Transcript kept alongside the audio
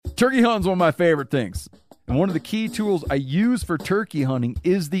Turkey hunting is one of my favorite things. And one of the key tools I use for turkey hunting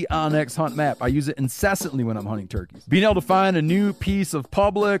is the onX Hunt Map. I use it incessantly when I'm hunting turkeys. Being able to find a new piece of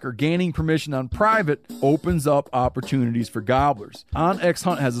public or gaining permission on private opens up opportunities for gobblers. onX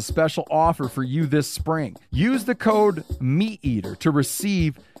Hunt has a special offer for you this spring. Use the code MeatEater to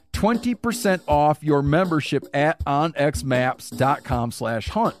receive 20% off your membership at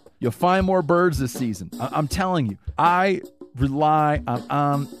onxmaps.com/hunt. You'll find more birds this season. I'm telling you, I rely on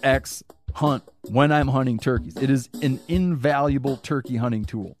onX Hunt when I'm hunting turkeys. It is an invaluable turkey hunting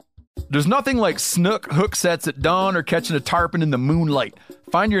tool. There's nothing like snook hook sets at dawn or catching a tarpon in the moonlight.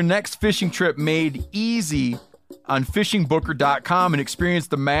 Find your next fishing trip made easy on fishingbooker.com and experience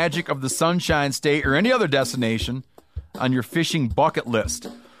the magic of the Sunshine State or any other destination on your fishing bucket list.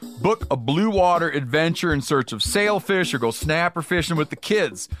 Book a blue water adventure in search of sailfish or go snapper fishing with the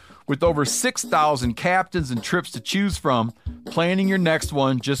kids. With over 6,000 captains and trips to choose from, planning your next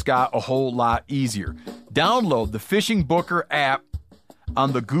one just got a whole lot easier. Download the Fishing Booker app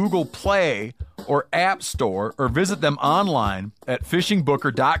on the Google Play or App Store or visit them online at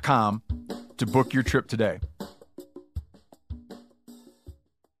fishingbooker.com to book your trip today.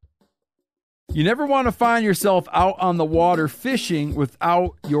 You never want to find yourself out on the water fishing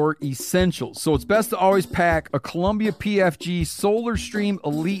without your essentials. So it's best to always pack a Columbia PFG Solar Stream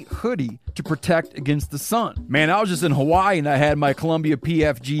Elite hoodie to protect against the sun. Man, I was just in Hawaii and I had my Columbia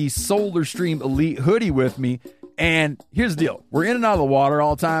PFG Solar Stream Elite hoodie with me. And here's the deal. We're in and out of the water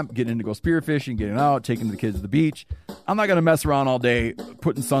all the time, getting in to go spearfishing, getting out, taking the kids to the beach. I'm not going to mess around all day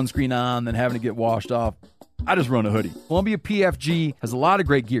putting sunscreen on, then having to get washed off. I just run a hoodie. Columbia PFG has a lot of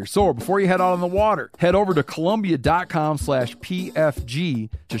great gear. So before you head out on the water, head over to Columbia.com/PFG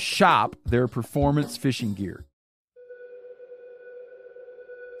to shop their performance fishing gear.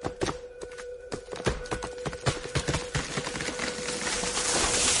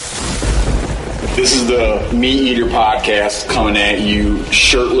 This is the Meat Eater podcast coming at you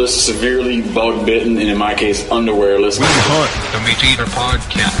shirtless, severely bug bitten, and in my case, underwearless. We hunt the Meat Eater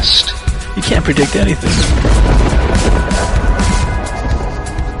podcast. You can't predict anything.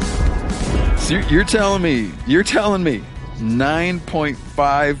 So you're telling me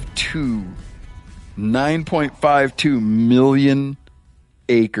 9.52 million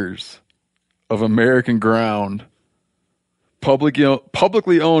acres of American ground,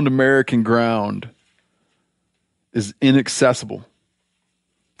 publicly owned American ground, is inaccessible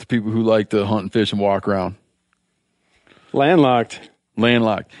to people who like to hunt and fish and walk around. Landlocked.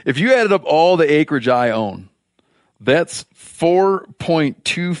 If you added up all the acreage I own, that's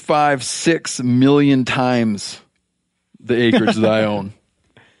 4.256 million times the acreage that I own.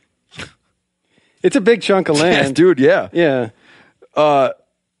 It's a big chunk of land. Yes, dude, yeah. Yeah. How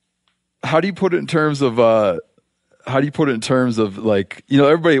do you put it in terms of like, you know,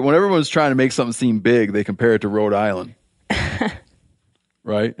 everybody, when everyone's trying to make something seem big, they compare it to Rhode Island.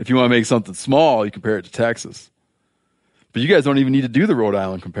 Right? If you want to make something small, you compare it to Texas. But you guys don't even need to do the Rhode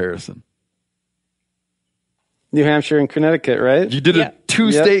Island comparison. New Hampshire and Connecticut, right? You did a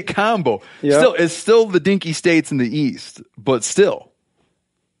two-state combo. Yep. It's still the dinky states in the East, but still.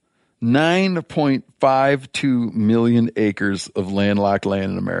 9.52 million acres of landlocked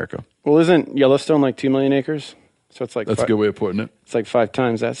land in America. Well, isn't Yellowstone like 2 million acres? So it's like That's a good way of putting it. It's like 5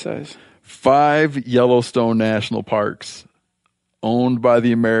 times that size. 5 Yellowstone national parks owned by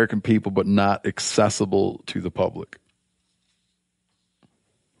the American people, but not accessible to the public.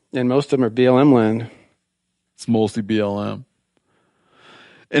 And most of them are BLM land. It's mostly BLM.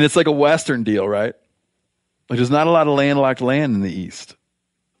 And it's like a Western deal, right? Like there's not a lot of landlocked land in the East.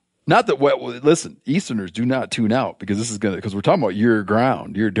 Not that, listen, Easterners do not tune out because because we're talking about your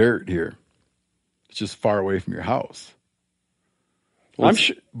ground, your dirt here. It's just far away from your house. Well, I'm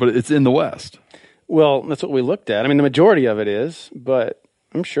sure, but it's in the West. Well, that's what we looked at. I mean, the majority of it is, but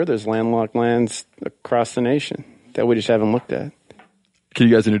I'm sure there's landlocked lands across the nation that we just haven't looked at. Can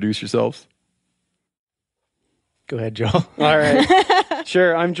you guys introduce yourselves? Go ahead, Joel. All right.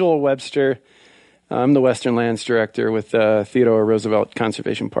 Sure. I'm Joel Webster. I'm the Western Lands Director with Theodore Roosevelt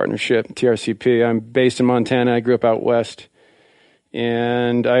Conservation Partnership, TRCP. I'm based in Montana. I grew up out west.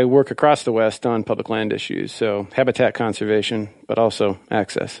 And I work across the West on public land issues, so habitat conservation, but also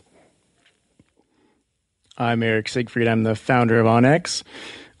access. I'm Eric Siegfried. I'm the founder of onX.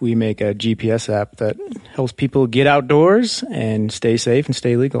 We make a GPS app that helps people get outdoors and stay safe and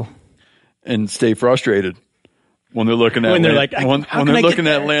stay legal. And stay frustrated when they're looking at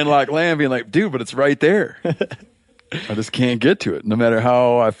landlocked land, being like, dude, but it's right there. I just can't get to it. No matter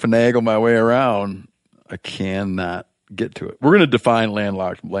how I finagle my way around, I cannot get to it. We're going to define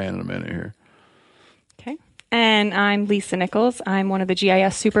landlocked land in a minute here. Okay. And I'm Lisa Nichols. I'm one of the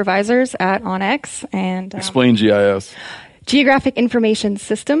GIS supervisors at OnX. And Explain GIS. Geographic Information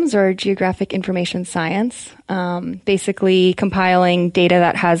Systems, or Geographic Information Science. Basically compiling data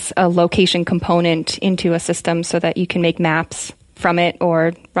that has a location component into a system so that you can make maps from it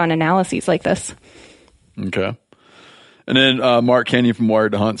or run analyses like this. Okay. And then Mark Kenyon from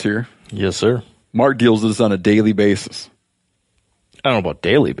Wired to Hunt's here. Yes, sir. Mark deals with this on a daily basis. I don't know about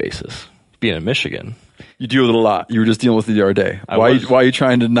daily basis. Being in Michigan. You deal with it a lot. You were just dealing with it the other day. Why are you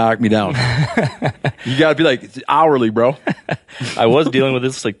trying to knock me down? You got to be like, it's hourly, bro. I was dealing with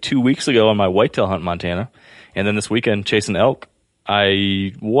this like 2 weeks ago on my whitetail hunt in Montana. And then this weekend chasing elk.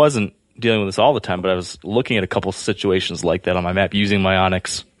 I wasn't dealing with this all the time, but I was looking at a couple situations like that on my map using my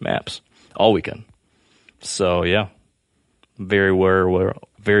OnX maps all weekend. So, yeah, very well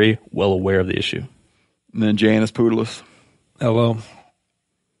aware of the issue. And then Janice Poodless. Hello.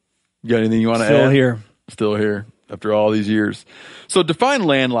 You got anything you want to add? Still here after all these years. So define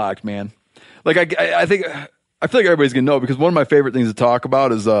landlocked, man. Like I feel like everybody's gonna know, because one of my favorite things to talk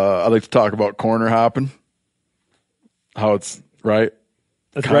about is I like to talk about corner hopping. How it's right.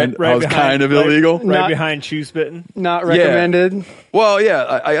 That's kind behind, kind of illegal. Right behind shoe spitting. Not recommended. Yeah. Well,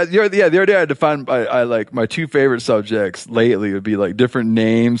 yeah. The other day I defined I like my two favorite subjects lately would be like different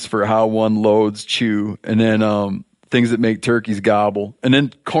names for how one loads chew, and then things that make turkeys gobble, and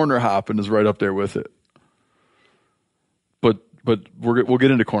then corner hopping is right up there with it. But we'll get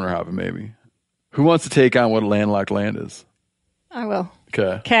into corner hopping maybe. Who wants to take on what a landlocked land is? I will.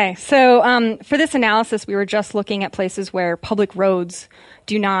 Okay. So for this analysis, we were just looking at places where public roads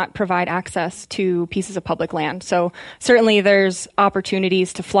do not provide access to pieces of public land. So certainly there's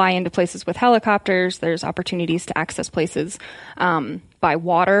opportunities to fly into places with helicopters. There's opportunities to access places by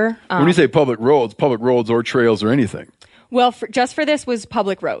water. When you say public roads or trails or anything? Well, just for this was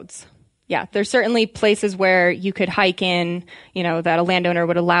public roads. Yeah, there's certainly places where you could hike in, that a landowner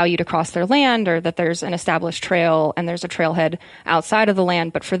would allow you to cross their land, or that there's an established trail and there's a trailhead outside of the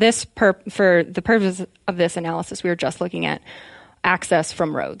land. But for this, for the purpose of this analysis, we were just looking at access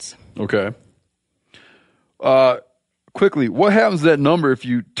from roads. Okay. Quickly, what happens to that number if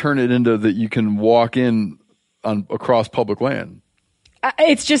you turn it into that you can walk in across public land?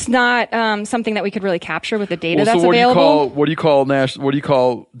 It's just not something that we could really capture with the data that's so available. What do you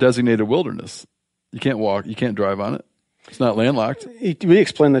call designated wilderness? You can't walk. You can't drive on it. It's not landlocked. We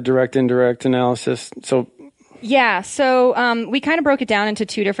explain the direct indirect analysis. So we kind of broke it down into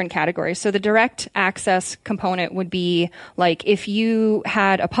two different categories. So the direct access component would be like if you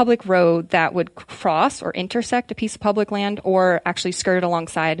had a public road that would cross or intersect a piece of public land, or actually skirt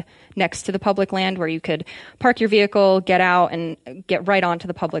alongside next to the public land, where you could park your vehicle, get out, and get right onto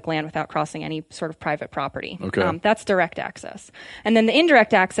the public land without crossing any sort of private property. Okay. That's direct access. And then the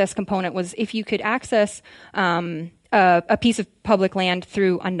indirect access component was if you could access a piece of public land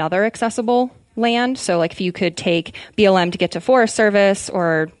through another accessible land. So like if you could take BLM to get to Forest Service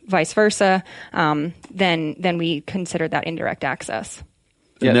or vice versa, then we consider that indirect access.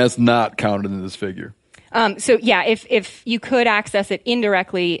 And that's not counted in this figure. If you could access it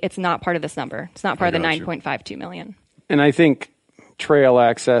indirectly, it's not part of this number. It's not part of the 9.52 million. And I think trail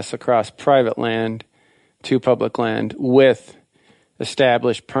access across private land to public land with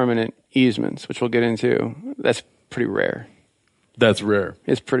established permanent easements, which we'll get into, that's pretty rare. That's rare.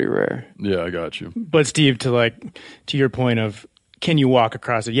 It's pretty rare. Yeah, I got you. But Steve, to your point of, can you walk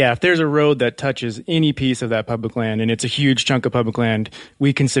across it? Yeah, if there's a road that touches any piece of that public land and it's a huge chunk of public land,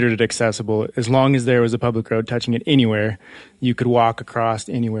 we considered it accessible. As long as there was a public road touching it anywhere, you could walk across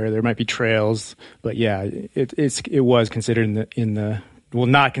anywhere. There might be trails, but yeah, it was considered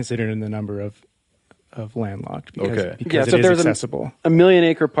not considered in the number of landlocked because it is accessible. A 1 million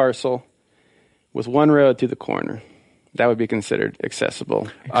acre parcel with one road through the corner. That would be considered accessible.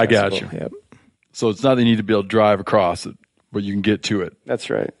 I got you. Yep. So it's not that you need to be able to drive across it, but you can get to it. That's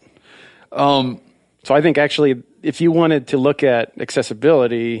right. So I think actually, if you wanted to look at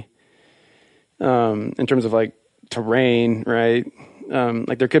accessibility in terms of like terrain, right?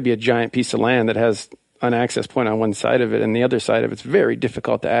 Like there could be a giant piece of land that has an access point on one side of it, and the other side of it's very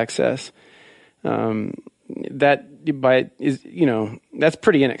difficult to access. That's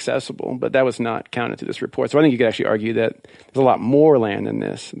pretty inaccessible, but that was not counted to this report. So I think you could actually argue that there's a lot more land than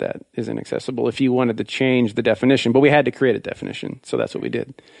this that is inaccessible if you wanted to change the definition, but we had to create a definition. So that's what we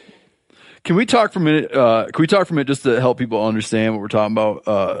did. Can we talk for a minute just to help people understand what we're talking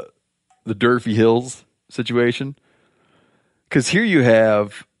about, the Durfee Hills situation? Because here you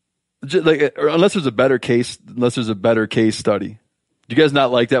have, unless there's a better case study. Do you guys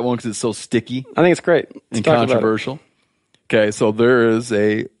not like that one because it's so sticky? I think it's great. And controversial. Okay, so there is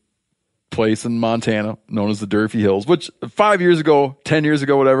a place in Montana known as the Durfee Hills, which 5 years ago, 10 years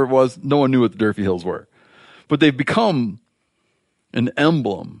ago, whatever it was, no one knew what the Durfee Hills were. But they've become an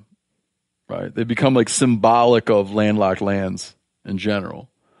emblem, right? They've become like symbolic of landlocked lands in general,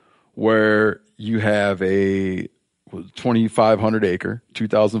 where you have a 2,500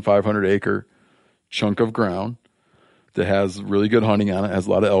 acre chunk of ground that has really good hunting on it, has a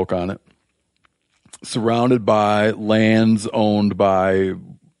lot of elk on it, surrounded by lands owned by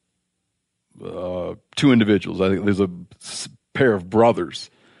two individuals. I think there's a pair of brothers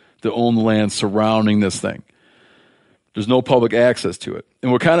that own the land surrounding this thing. There's no public access to it.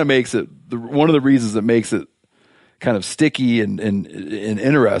 And what kind of makes it, one of the reasons that makes it kind of sticky and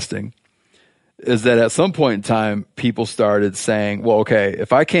interesting is that at some point in time, people started saying, well, okay,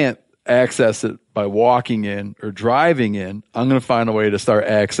 if I can't access it by walking in or driving in, I'm going to find a way to start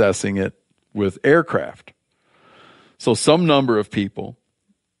accessing it with aircraft. So some number of people,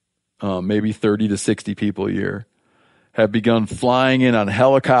 maybe 30 to 60 people a year, have begun flying in on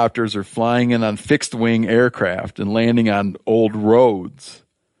helicopters or flying in on fixed wing aircraft and landing on old roads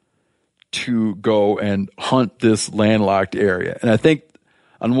to go and hunt this landlocked area. And I think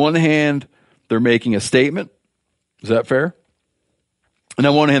on one hand, they're making a statement. Is that fair? And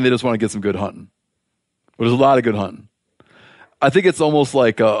on one hand, they just want to get some good hunting. But there's a lot of good hunting. I think it's almost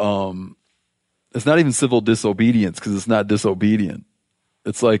like it's not even civil disobedience because it's not disobedient.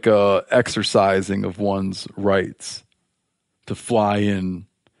 It's like exercising of one's rights to fly in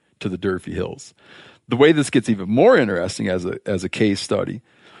to the Durfee Hills. The way this gets even more interesting as a case study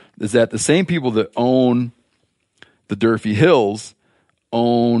is that the same people that own the Durfee Hills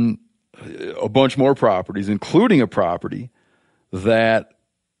own a bunch more properties, including a property that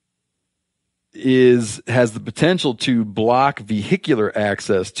has the potential to block vehicular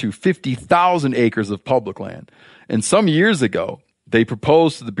access to 50,000 acres of public land. And some years ago, they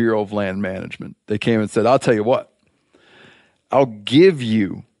proposed to the Bureau of Land Management. They came and said, I'll tell you what, I'll give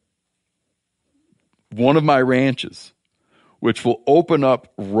you one of my ranches, which will open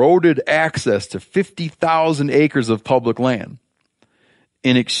up roaded access to 50,000 acres of public land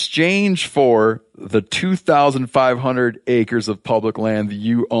in exchange for the 2,500 acres of public land that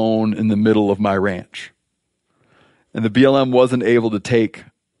you own in the middle of my ranch. And the BLM wasn't able to take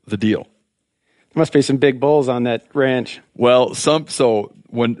the deal. There must be some big bulls on that ranch. Well, so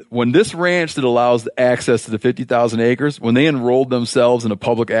when this ranch that allows access to the 50,000 acres, when they enrolled themselves in a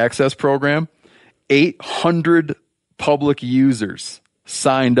public access program, 800 public users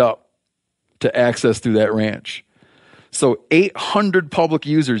signed up to access through that ranch. So 800 public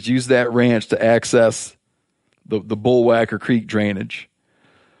users use that ranch to access the Bullwhacker Creek drainage.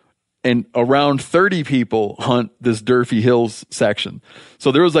 And around 30 people hunt this Durfee Hills section.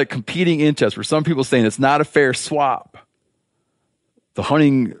 So there was like competing interests where some people saying it's not a fair swap. The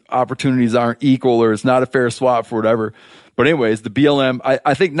hunting opportunities aren't equal, or it's not a fair swap for whatever. But anyways, the BLM,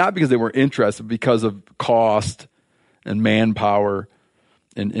 I think not because they weren't interested, because of cost and manpower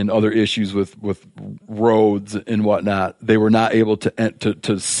and other issues with roads and whatnot, they were not able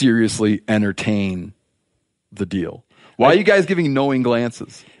to seriously entertain the deal. Why are you guys giving knowing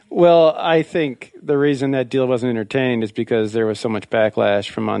glances? Well, I think the reason that deal wasn't entertained is because there was so much backlash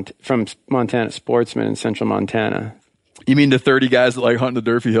from Montana sportsmen in central Montana. You mean the 30 guys that like hunting the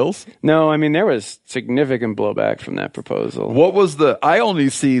Durfee Hills? No, I mean, there was significant blowback from that proposal. What was I only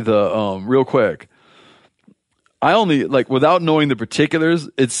see the, real quick, I only, like, without knowing the particulars,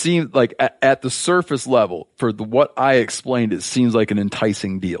 it seemed like at the surface level, for what I explained, it seems like an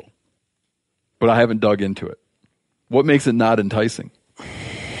enticing deal. But I haven't dug into it. What makes it not enticing?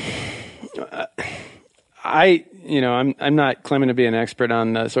 I'm not claiming to be an expert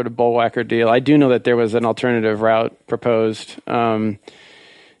on the sort of bullwhacker deal. I do know that there was an alternative route proposed, to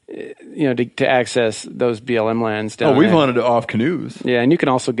access those BLM lands down. Oh, we've hunted it off canoes. Yeah, and you can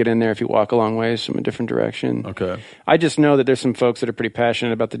also get in there if you walk a long ways from a different direction. Okay. I just know that there's some folks that are pretty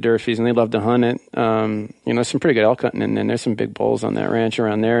passionate about the Durfees, and they love to hunt it. Some pretty good elk hunting, and then there's some big bulls on that ranch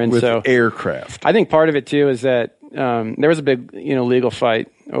around there. And with so aircraft. I think part of it, too, is that there was a big, legal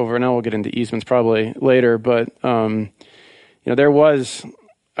fight over, and we'll get into easements probably later, but, there was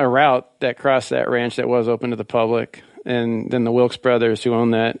a route that crossed that ranch that was open to the public, and then the Wilkes brothers, who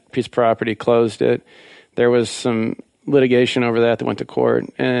owned that piece of property, closed it. There was some litigation over that went to court,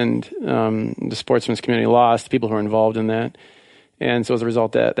 and the sportsman's community lost, people who were involved in that. And so as a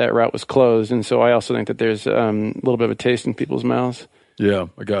result, that route was closed. And so I also think that there's a little bit of a taste in people's mouths. Yeah,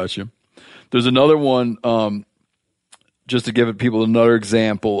 I got you. There's another one, just to give people another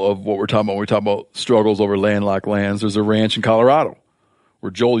example of what we're talking about when we talk about struggles over landlocked lands. There's a ranch in Colorado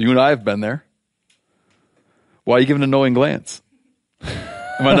where, Joel, you and I have been there. Why are you giving a knowing glance?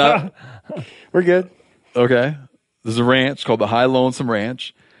 Am I We're good. Okay. There's a ranch called the High Lonesome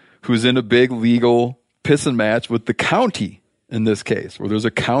Ranch who's in a big legal pissing match with the county in this case, where there's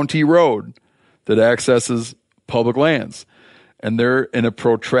a county road that accesses public lands. And they're in a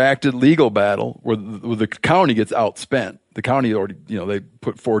protracted legal battle where the county gets outspent. The county already, they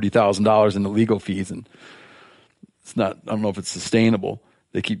put $40,000 into legal fees, and it's not, I don't know if it's sustainable.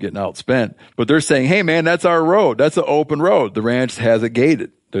 They keep getting outspent. But they're saying, hey, man, that's our road. That's an open road. The ranch has it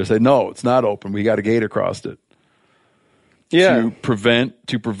gated. They're saying, no, it's not open. We got a gate across it. Yeah. To prevent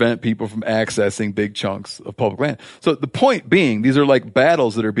people from accessing big chunks of public land. So the point being, these are like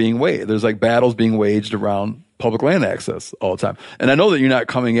battles that are being waged. There's like battles being waged around public land access all the time. And I know that you're not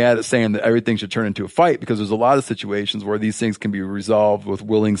coming at it saying that everything should turn into a fight, because there's a lot of situations where these things can be resolved with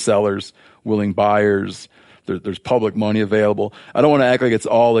willing sellers, willing buyers. There's public money available. I don't want to act like it's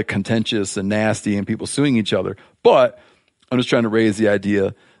all like contentious and nasty and people suing each other, but I'm just trying to raise the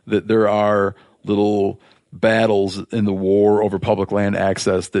idea that there are little battles in the war over public land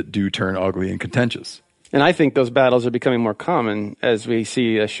access that do turn ugly and contentious. And I think those battles are becoming more common as we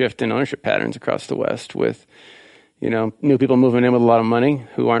see a shift in ownership patterns across the West with, new people moving in with a lot of money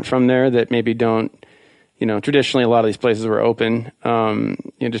who aren't from there, that maybe don't, traditionally a lot of these places were open,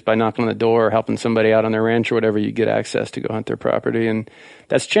 just by knocking on the door or helping somebody out on their ranch or whatever, you get access to go hunt their property. And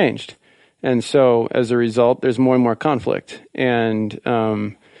that's changed. And so as a result, there's more and more conflict. And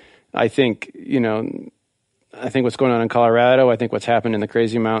I think, I think what's going on in Colorado, I think what's happened in the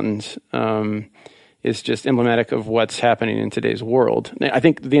Crazy Mountains is just emblematic of what's happening in today's world. I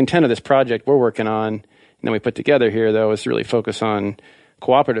think the intent of this project we're working on, and then we put together here, though, is to really focus on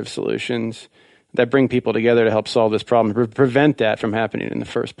cooperative solutions that bring people together to help solve this problem, prevent that from happening in the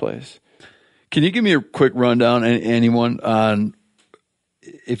first place. Can you give me a quick rundown, anyone, on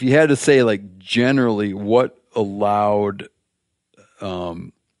if you had to say, like, generally what allowed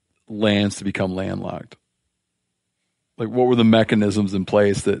lands to become landlocked? Like, what were the mechanisms in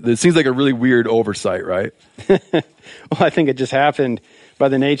place? That it seems like a really weird oversight, right? Well, I think it just happened by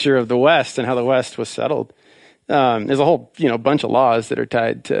the nature of the West and how the West was settled. There's a whole, bunch of laws that are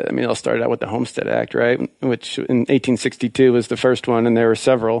tied to, it all started out with the Homestead Act, right? Which in 1862 was the first one, and there were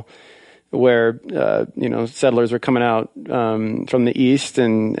several where, settlers were coming out from the East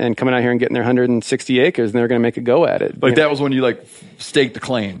and coming out here and getting their 160 acres, and they were going to make a go at it. Like, that was when you, staked the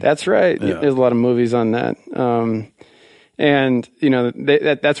claim. That's right. Yeah. There's a lot of movies on that. And,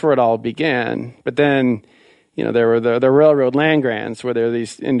 that's where it all began. But then, there were the railroad land grants, where there were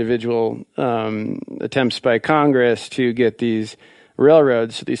these individual attempts by Congress to get these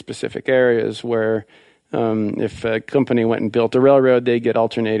railroads to these specific areas where if a company went and built a railroad, they get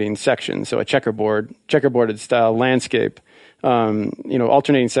alternating sections. So a checkerboarded style landscape.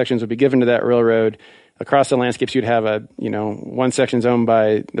 Alternating sections would be given to that railroad. Across the landscapes, you'd have one section's owned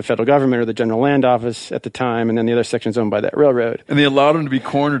by the federal government or the General Land Office at the time, and then the other section's owned by that railroad. And they allowed them to be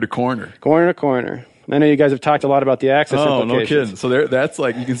corner to corner. Corner to corner. I know you guys have talked a lot about the access implications. Oh, no kidding. So that's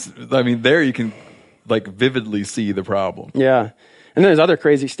like, there you can vividly see the problem. Yeah. And there's other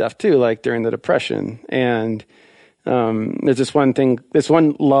crazy stuff too, like during the Depression. And there's this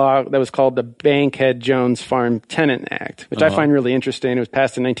one law that was called the Bankhead-Jones Farm Tenant Act, which I find really interesting. It was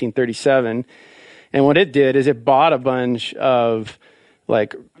passed in 1937. And what it did is it bought a bunch of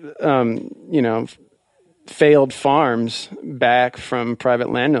failed farms back from private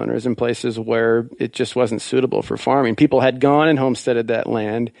landowners in places where it just wasn't suitable for farming. People had gone and homesteaded that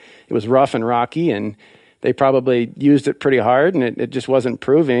land. It was rough and rocky, and they probably used it pretty hard, and it just wasn't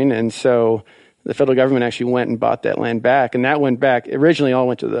proving. And so the federal government actually went and bought that land back. And that went back, originally all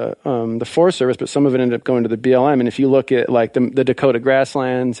went to the Forest Service, but some of it ended up going to the BLM. And if you look at the Dakota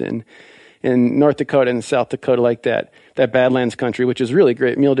grasslands and in North Dakota and South Dakota, like that Badlands country, which is really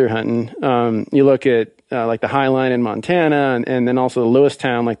great mule deer hunting. You look at the High Line in Montana, and then also the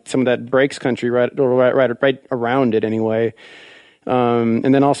Lewistown, like some of that breaks country right around it anyway.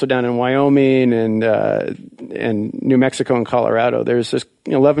 And then also down in Wyoming and New Mexico and Colorado, there's just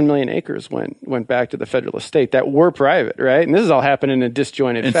 11 million acres went back to the federal estate that were private, right? And this is all happening in a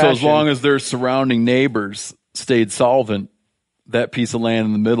disjointed fashion. And so as long as their surrounding neighbors stayed solvent, that piece of land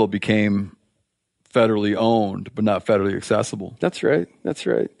in the middle became federally owned, but not federally accessible. That's right.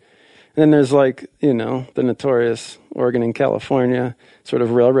 And then there's the notorious Oregon and California sort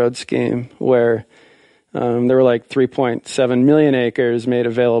of railroad scheme where there were 3.7 million acres made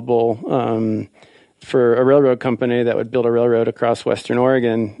available for a railroad company that would build a railroad across Western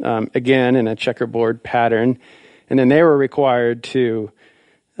Oregon, again in a checkerboard pattern. And then they were required to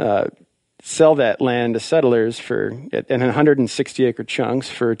sell that land to settlers in 160-acre chunks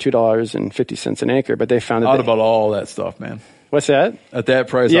for $2.50 an acre. But they found that about all that stuff, man. What's that? At that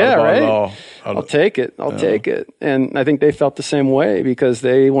price, Yeah, I'd buy right. it all. I'll take it. I'll take it. And I think they felt the same way because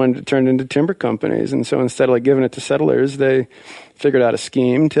they wanted to turn it into timber companies. And so instead of like giving it to settlers, they figured out a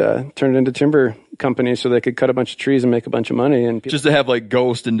scheme to turn it into timber companies so they could cut a bunch of trees and make a bunch of money. And people, Just to have like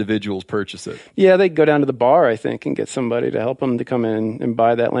ghost individuals purchase it. yeah, they'd go down to the bar, I think, and get somebody to help them to come in and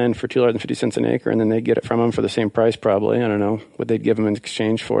buy that land for $2.50 an acre, and then they'd get it from them for the same price probably. I don't know what they'd give them in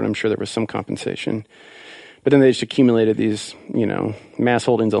exchange for it. I'm sure there was some compensation. But then they just accumulated these, mass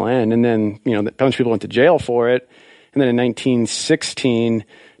holdings of land. And then, a bunch of people went to jail for it. And then in 1916,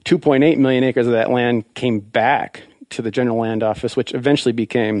 2.8 million acres of that land came back to the General Land Office, which eventually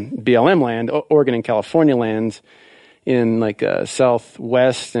became BLM land, Oregon and California lands in like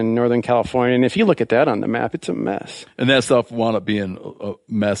southwest and northern California. And if you look at that on the map, it's a mess. And that stuff wound up being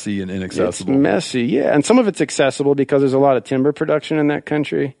messy and inaccessible. It's messy, yeah. And some of it's accessible because there's a lot of timber production in that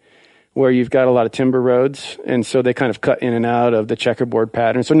country, where you've got a lot of timber roads, and so they kind of cut in and out of the checkerboard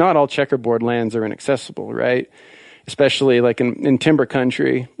pattern. So not all checkerboard lands are inaccessible, right? Especially like in timber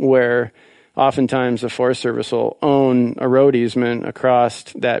country, where oftentimes the Forest Service will own a road easement across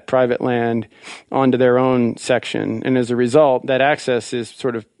that private land onto their own section. And as a result, that access is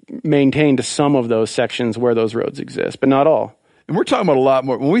sort of maintained to some of those sections where those roads exist, but not all. And we're talking about a lot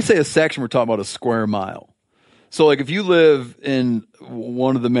more. When we say a section, we're talking about a square mile. So like if you live in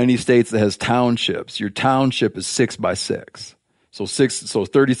one of the many states that has townships, your township is 6 by 6. So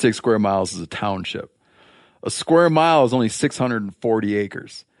 36 square miles is a township. A square mile is only 640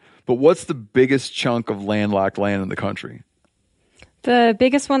 acres. But what's the biggest chunk of landlocked land in the country? The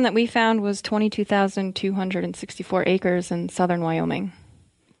biggest one that we found was 22,264 acres in southern Wyoming.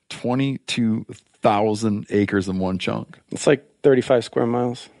 22,000 acres in one chunk. It's like 35 square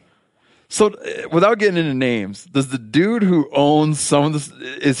miles. So without getting into names, does the dude who owns some of this,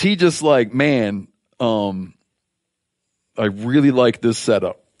 is he just like, man, I really like this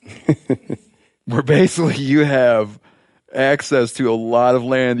setup? Where basically you have access to a lot of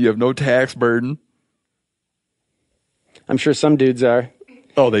land. You have no tax burden. I'm sure some dudes are.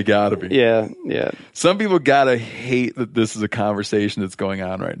 Oh, they gotta be. Yeah. Some people gotta hate that this is a conversation that's going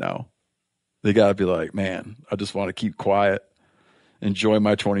on right now. They gotta be like, man, I just want to keep quiet. Enjoy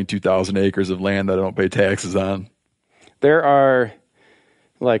my 22,000 acres of land that I don't pay taxes on. There are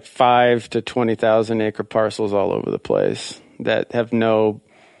like 5 to 20,000 acre parcels all over the place that have no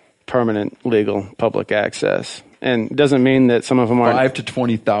permanent legal public access. And it doesn't mean that some of them aren't. 5 to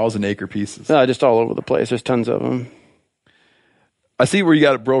 20,000 acre pieces. No, just all over the place. There's tons of them. I see where you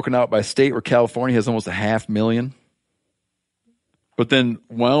got it broken out by state, where California has almost 500,000. But then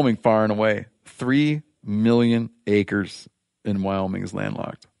Wyoming far and away, 3 million acres in Wyoming is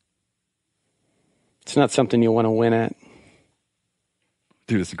landlocked. It's not something you want to win at.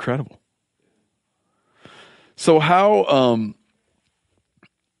 Dude, it's incredible. So how,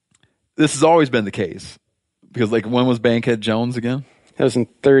 this has always been the case. Because like when was Bankhead Jones again? That was in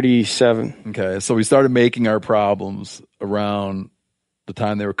 1937. Okay, so we started making our problems around the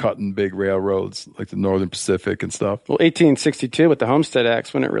time they were cutting big railroads, like the Northern Pacific and stuff. Well, 1862 with the Homestead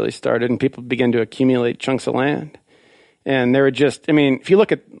Acts when it really started, and people began to accumulate chunks of land. And there were just, I mean, if you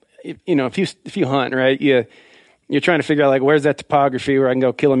look at, if you hunt, right, you're trying to figure out like where's that topography where I can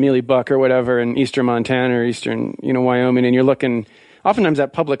go kill a mealy buck or whatever in eastern Montana or eastern, Wyoming, and you're looking. Oftentimes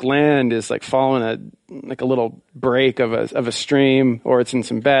that public land is like following a little break of a stream, or it's in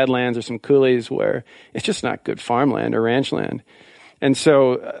some badlands or some coulees where it's just not good farmland or ranch land. And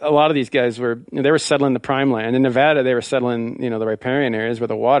so a lot of these guys they were settling the prime land. In Nevada, they were settling, the riparian areas where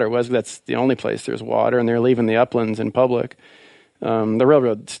the water was. That's the only place there's water, and they're leaving the uplands in public. The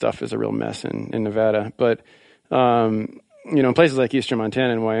railroad stuff is a real mess in Nevada. But, in places like eastern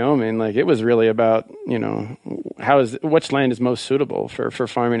Montana and Wyoming, like it was really about, which land is most suitable for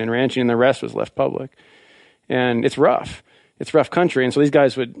farming and ranching, and the rest was left public. And it's rough. It's rough country. And so these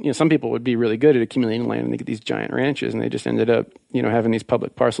guys some people would be really good at accumulating land and they get these giant ranches, and they just ended up, having these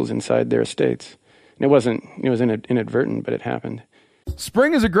public parcels inside their estates. And it was inadvertent, but it happened.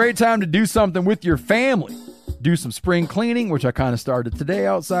 Spring is a great time to do something with your family. Do some spring cleaning, which I kind of started today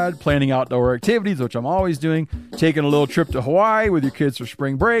outside, planning outdoor activities, which I'm always doing, taking a little trip to Hawaii with your kids for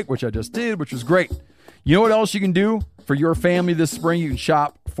spring break, which I just did, which was great. You know what else you can do for your family this spring? You can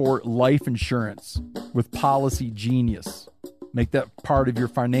shop for life insurance with Policy Genius. Make that part of your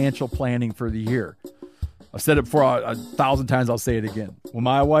financial planning for the year. I've said it before 1,000 times. I'll say it again. When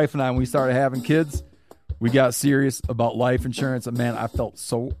my wife and I, when we started having kids, we got serious about life insurance, and man, I felt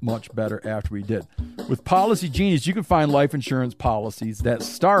so much better after we did. With Policy Genius, you can find life insurance policies that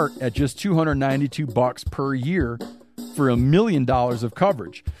start at just $292 per year for $1 million of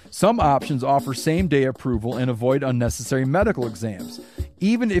coverage. Some options offer same-day approval and avoid unnecessary medical exams.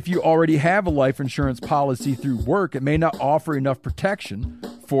 Even if you already have a life insurance policy through work, it may not offer enough protection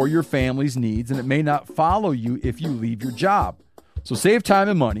for your family's needs, and it may not follow you if you leave your job. So save time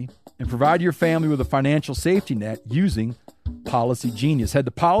and money and provide your family with a financial safety net using Policy Genius. Head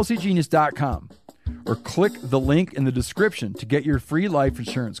to policygenius.com or click the link in the description to get your free life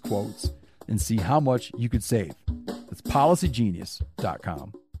insurance quotes and see how much you could save. That's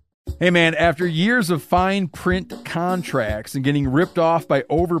policygenius.com. Hey man, after years of fine print contracts and getting ripped off by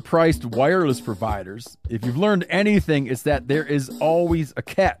overpriced wireless providers, if you've learned anything, it's that there is always a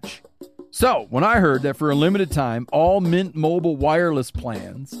catch. So, when I heard that for a limited time, all Mint Mobile wireless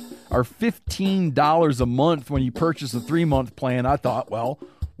plans are $15 a month when you purchase a 3-month plan, I thought, well,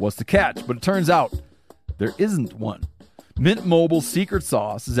 what's the catch? But it turns out there isn't one. Mint Mobile's secret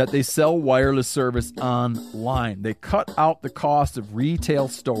sauce is that they sell wireless service online. They cut out the cost of retail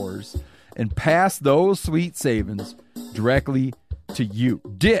stores and pass those sweet savings directly to you.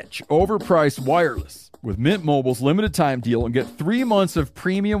 Ditch overpriced wireless with Mint Mobile's limited time deal and get 3 months of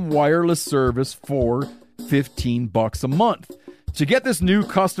premium wireless service for $15 a month. To get this new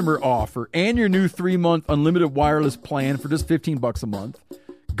customer offer and your new 3-month unlimited wireless plan for just $15 a month,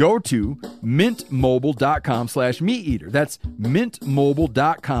 go to mintmobile.com/meateater. That's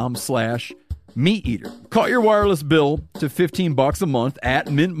mintmobile.com/meateater. Cut your wireless bill to $15 a month at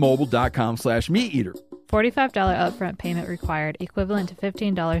mintmobile.com/meateater. $45 upfront payment required, equivalent to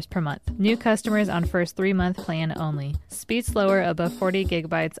 $15 per month. New customers on first 3-month plan only. Speed slower above 40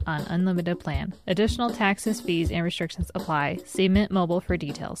 gigabytes on unlimited plan. Additional taxes, fees, and restrictions apply. See Mint Mobile for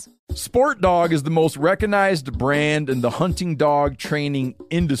details. Sport Dog is the most recognized brand in the hunting dog training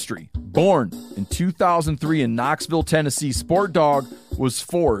industry. Born in 2003 in Knoxville, Tennessee, Sport Dog was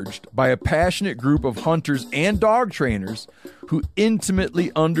forged by a passionate group of hunters and dog trainers who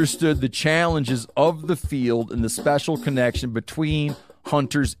intimately understood the challenges of the field and the special connection between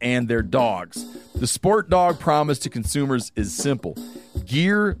hunters and their dogs. The Sport Dog promise to consumers is simple.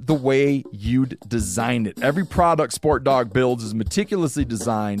 Gear the way you'd design it. Every product Sport Dog builds is meticulously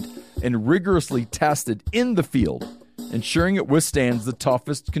designed and rigorously tested in the field, ensuring it withstands the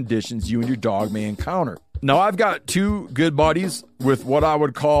toughest conditions you and your dog may encounter. Now, I've got 2 good buddies with what I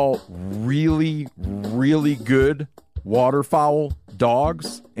would call really, really good waterfowl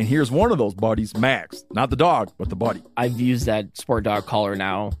dogs, and here's one of those buddies, Max. Not the dog, but the buddy. I've used that Sport Dog collar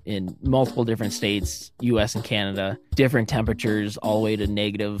now in multiple different states, US and Canada, different temperatures, all the way to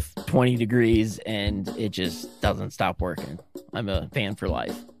negative 20 degrees, and it just doesn't stop working. I'm a fan for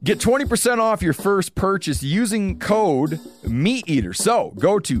life. Get 20% off your first purchase using code MeatEater. So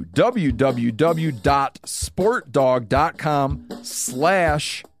go to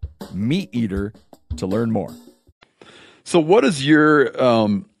www.sportdog.com/MeatEater to learn more. So what is your, I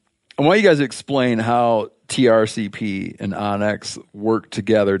want you guys to explain how TRCP and Onyx work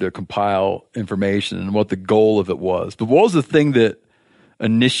together to compile information and what the goal of it was. But what was the thing that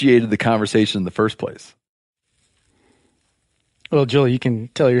initiated the conversation in the first place? Well, Joel, you can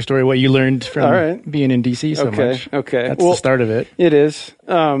tell your story, what you learned from being in D.C. so much. Okay. That's the start of it. It is.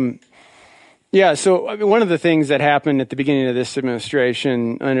 Yeah, so I mean, one of the things that happened at the beginning of this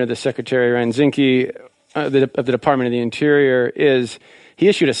administration under the Secretary Ryan Zinke of the Department of the Interior is he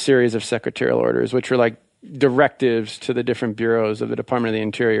issued a series of secretarial orders, which were like directives to the different bureaus of the Department of the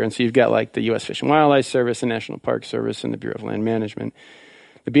Interior. And so you've got like the U.S. Fish and Wildlife Service, the National Park Service, and the Bureau of Land Management.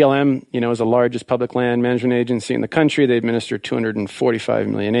 The BLM, is the largest public land management agency in the country. They administer 245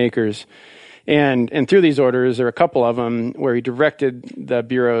 million acres. And through these orders, there are a couple of them where he directed the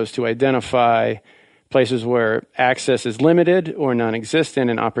bureaus to identify places where access is limited or non-existent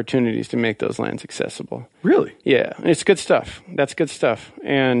and opportunities to make those lands accessible. Really? Yeah, it's good stuff. That's good stuff.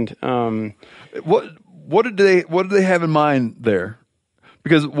 And what did they have in mind there?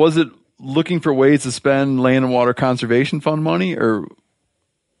 Because was it looking for ways to spend Land and Water Conservation Fund money, or?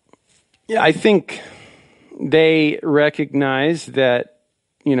 Yeah, I think they recognize that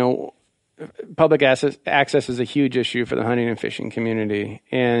public access is a huge issue for the hunting and fishing community.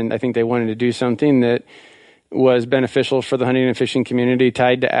 And I think they wanted to do something that was beneficial for the hunting and fishing community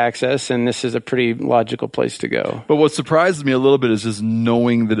tied to access. And this is a pretty logical place to go. But what surprises me a little bit is just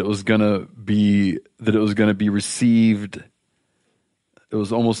knowing that it was going to be received. It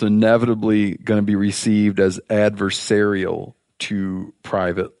was almost inevitably going to be received as adversarial to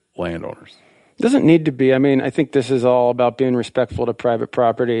private landowners. It doesn't need to be. I mean, I think this is all about being respectful to private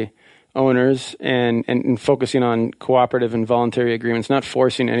property owners and focusing on cooperative and voluntary agreements, not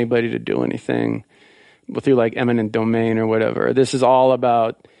forcing anybody to do anything through like eminent domain or whatever. This is all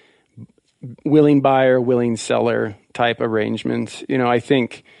about willing buyer, willing seller, type arrangements. I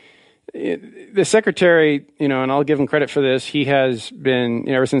think the secretary, and I'll give him credit for this, he has been,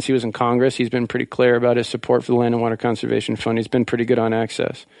 ever since he was in Congress, he's been pretty clear about his support for the Land and Water Conservation Fund. He's been pretty good on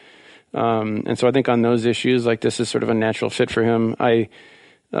access. And so I think on those issues, like, this is sort of a natural fit for him. But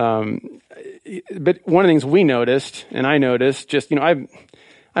one of the things we noticed, and I noticed, just, I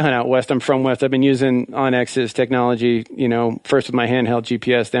hunt out west. I'm from west. I've been using OnX's technology, first with my handheld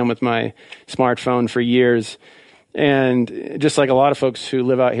GPS, then with my smartphone for years. And just like a lot of folks who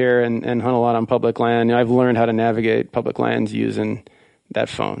live out here and hunt a lot on public land, I've learned how to navigate public lands using that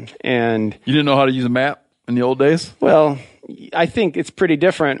phone. And you didn't know how to use a map in the old days? Well, I think it's pretty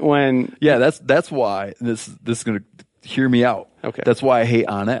different when. Yeah, that's why this is going to hear me out. Okay, that's why I hate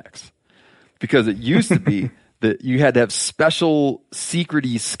OnX, because it used to be that you had to have special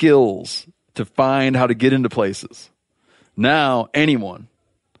secrety skills to find how to get into places. Now anyone.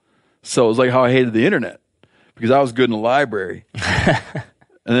 So it was like how I hated the internet. Because I was good in the library. And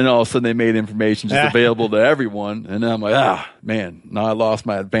then all of a sudden they made information just available to everyone. And then I'm like, man, now I lost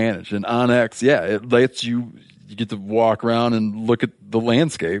my advantage. And OnX, it lets you get to walk around and look at the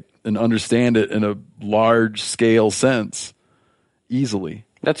landscape and understand it in a large scale sense easily.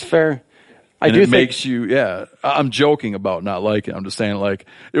 That's fair. It makes you, I'm joking about not liking it. I'm just saying, like,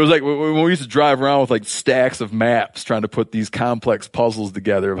 it was like when we used to drive around with like stacks of maps trying to put these complex puzzles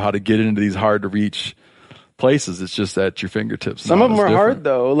together of how to get into these hard to reach places. It's just at your fingertips. Some of them are hard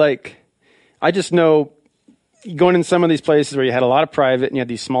though. Like, I just know going in some of these places where you had a lot of private and you had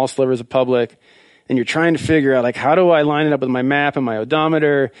these small slivers of public, and you're trying to figure out, like, how do I line it up with my map and my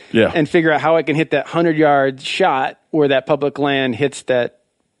odometer and figure out how I can hit that 100-yard shot where that public land hits that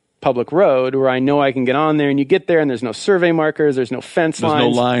public road, where I know I can get on there. And you get there and there's no survey markers, there's no fence lines,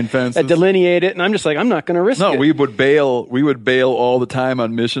 there's no line fences that delineate it, and I'm just like, I'm not going to risk it. No, we would bail all the time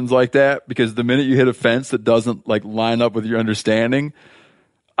on missions like that, because the minute you hit a fence that doesn't like line up with your understanding,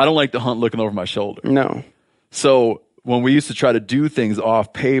 I don't like to hunt looking over my shoulder. No. So when we used to try to do things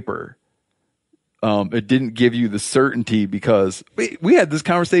off paper, it didn't give you the certainty, because we had this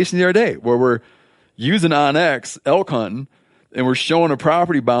conversation the other day where we're using OnX elk hunting, and we're showing a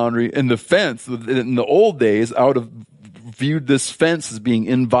property boundary, and the fence in the old days, I would have viewed this fence as being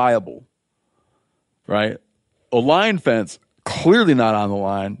inviolable, right? A line fence, clearly not on the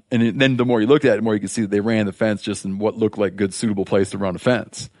line. And then the more you looked at it, the more you could see that they ran the fence just in what looked like good, suitable place to run a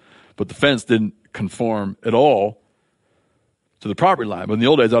fence. But the fence didn't conform at all to the property line. But in the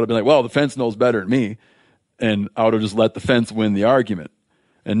old days, I would have been like, well, the fence knows better than me. And I would have just let the fence win the argument.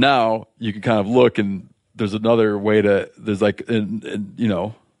 And now you can kind of look, and there's another way there's like,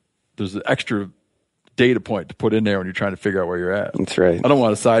 there's an extra data point to put in there when you're trying to figure out where you're at. That's right. I don't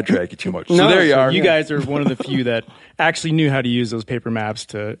want to sidetrack you too much. No, so there you are. You guys are one of the few that actually knew how to use those paper maps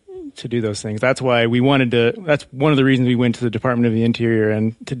to do those things. That's why that's one of the reasons we went to the Department of the Interior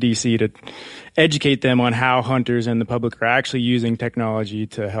and to DC to educate them on how hunters and the public are actually using technology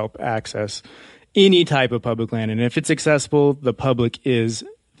to help access any type of public land. And if it's accessible, the public is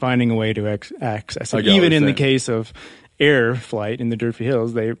finding a way to access it. Even in the case of air flight in the Durfee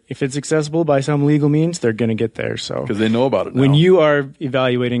Hills, if it's accessible by some legal means, they're going to get there. So because they know about it now. When you are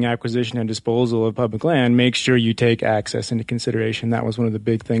evaluating acquisition and disposal of public land, make sure you take access into consideration. That was one of the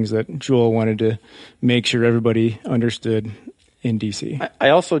big things that Joel wanted to make sure everybody understood in DC. I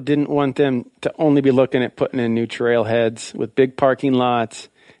also didn't want them to only be looking at putting in new trailheads with big parking lots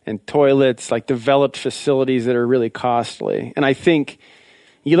and toilets, like developed facilities that are really costly. And I think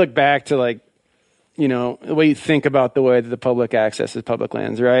you look back to, like, the way you think about the way that the public accesses public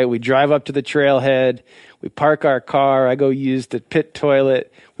lands, right? We drive up to the trailhead, we park our car, I go use the pit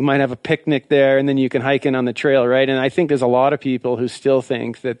toilet, we might have a picnic there, and then you can hike in on the trail, right? And I think there's a lot of people who still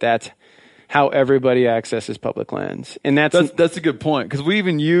think that that's how everybody accesses public lands. And that's a good point, because we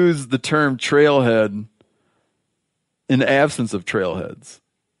even use the term trailhead in the absence of trailheads.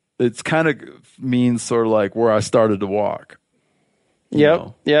 It's kind of means sort of like where I started to walk.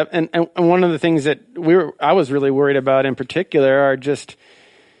 Yep. And one of the things that I was really worried about in particular are just,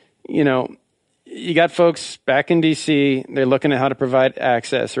 you got folks back in DC, they're looking at how to provide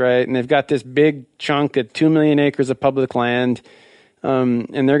access, right? And they've got this big chunk of 2 million acres of public land,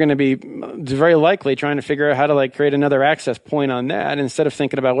 and they're going to be very likely trying to figure out how to, like, create another access point on that, instead of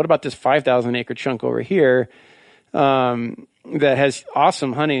thinking about, what about this 5,000 acre chunk over here that has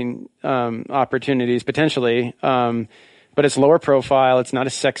awesome hunting opportunities potentially, but it's lower profile, it's not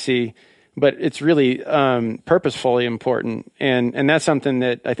as sexy, but it's really purposefully important. And that's something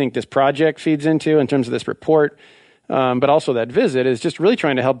that I think this project feeds into in terms of this report, but also that visit is just really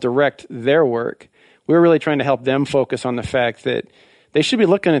trying to help direct their work. We're really trying to help them focus on the fact that they should be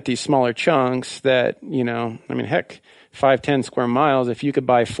looking at these smaller chunks that, heck, 5-10 square miles. If you could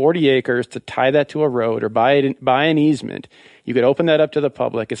buy 40 acres to tie that to a road or buy an easement, you could open that up to the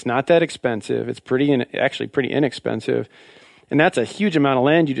public. It's not that expensive. It's actually pretty inexpensive. And that's a huge amount of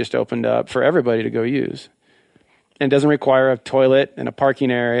land you just opened up for everybody to go use. And it doesn't require a toilet and a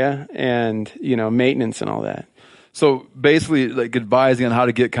parking area and, maintenance and all that. So basically, like advising on how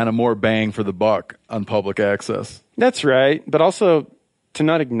to get kind of more bang for the buck on public access. That's right. But also to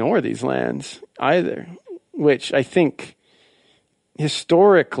not ignore these lands either, which I think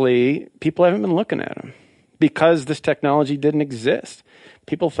historically people haven't been looking at them because this technology didn't exist.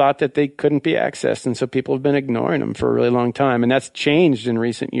 People thought that they couldn't be accessed, and so people have been ignoring them for a really long time. And that's changed in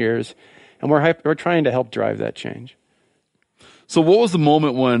recent years, and we're trying to help drive that change. So what was the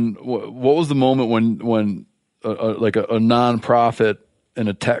moment when a nonprofit and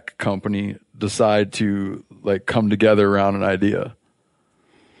a tech company decide to like come together around an idea?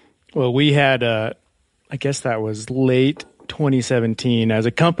 Well, we had, I guess that was late 2017. As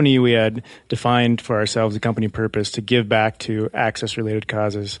a company, we had defined for ourselves a company purpose to give back to access-related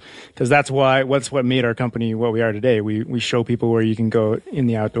causes, because that's what made our company what we are today. We show people where you can go in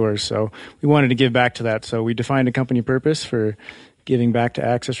the outdoors. So we wanted to give back to that. So we defined a company purpose for giving back to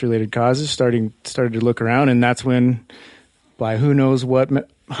access-related causes, started to look around, and that's when, by who knows what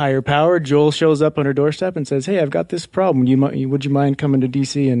higher power, Joel shows up on our doorstep and says, "Hey, I've got this problem. Would you mind coming to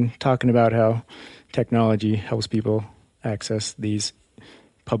DC and talking about how technology helps people access these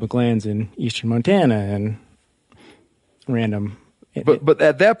public lands in eastern Montana and random." But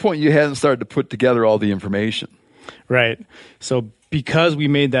at that point, you hadn't started to put together all the information. Right. So because we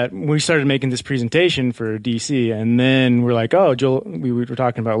started making this presentation for DC, and then we're like, oh, Joel, we were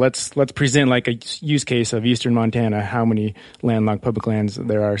talking about let's present like a use case of eastern Montana, how many landlocked public lands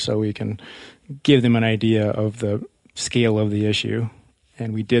there are, so we can give them an idea of the scale of the issue.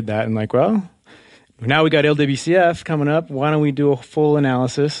 And we did that, and like, well, now we got LWCF coming up. Why don't we do a full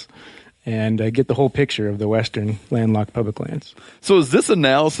analysis and get the whole picture of the western landlocked public lands? So is this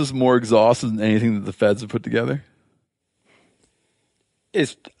analysis more exhaustive than anything that the feds have put together?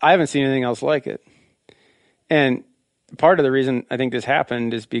 I haven't seen anything else like it. And part of the reason I think this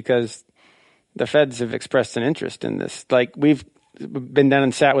happened is because the feds have expressed an interest in this. Like, we've been down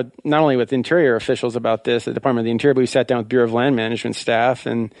and sat with not only with Interior officials about this, the Department of the Interior, but we sat down with Bureau of Land Management staff,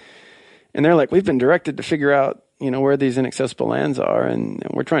 and they're like, we've been directed to figure out, where these inaccessible lands are, and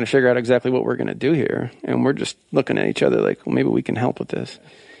we're trying to figure out exactly what we're going to do here. And we're just looking at each other like, well, maybe we can help with this.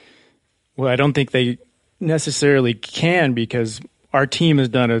 Well, I don't think they necessarily can, because our team has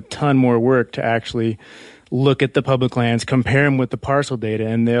done a ton more work to actually look at the public lands, compare them with the parcel data,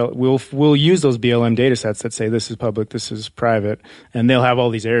 and we'll use those BLM data sets that say this is public, this is private, and they'll have all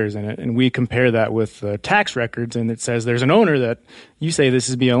these errors in it. And we compare that with the tax records, and it says there's an owner that you say this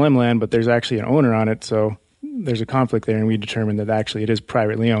is BLM land, but there's actually an owner on it, so there's a conflict there, and we determined that actually it is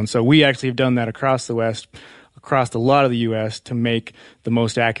privately owned. So we actually have done that across the West, across a lot of the U.S., to make the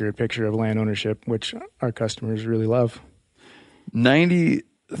most accurate picture of land ownership, which our customers really love. 93%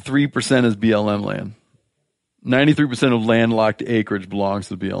 is BLM land. 93% of landlocked acreage belongs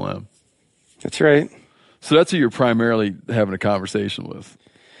to BLM. That's right. So that's who you're primarily having a conversation with.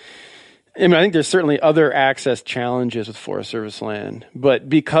 I think there's certainly other access challenges with Forest Service land, but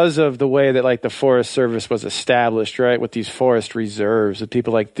because of the way that like the Forest Service was established, right, with these forest reserves, with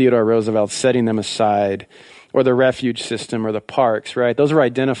people like Theodore Roosevelt setting them aside, or the refuge system or the parks, right, those were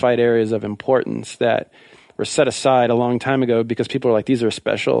identified areas of importance that were set aside a long time ago because people are like, these are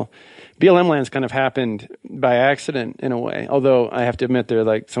special. BLM lands kind of happened by accident in a way, although I have to admit they're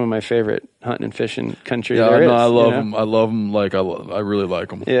like some of my favorite hunting and fishing country. Yeah, I love them. I love them. I really like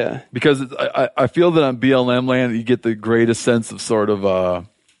them. Yeah, because I feel that on BLM land you get the greatest sense of sort of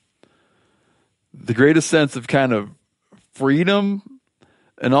the greatest sense of kind of freedom,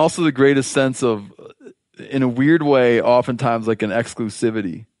 and also the greatest sense of, in a weird way, oftentimes like an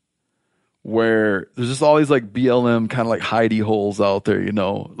exclusivity, where there's just all these like BLM kind of like hidey holes out there,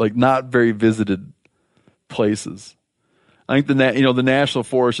 like not very visited places. I think the national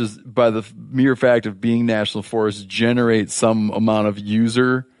forest is, by the mere fact of being national forest, generates some amount of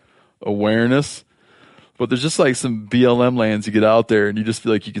user awareness. But there's just like some BLM lands you get out there and you just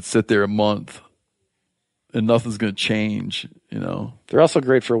feel like you could sit there a month and nothing's going to change, They're also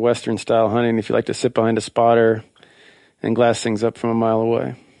great for Western style hunting if you like to sit behind a spotter and glass things up from a mile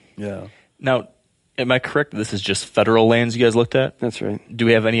away. Yeah. Now, am I correct that this is just federal lands you guys looked at? That's right. Do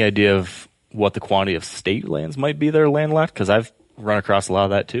we have any idea of what the quantity of state lands might be that are landlocked? Because I've run across a lot of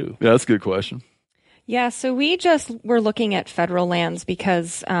that too. Yeah, that's a good question. Yeah, so we just were looking at federal lands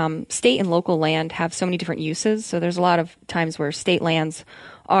because state and local land have so many different uses. So there's a lot of times where state lands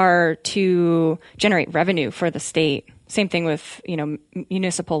are to generate revenue for the state. Same thing with,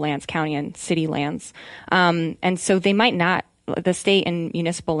 municipal lands, county and city lands. And so they might not, the state and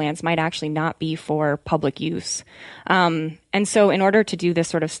municipal lands might actually not be for public use. And so in order to do this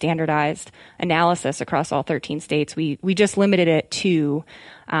sort of standardized analysis across all 13 states, we just limited it to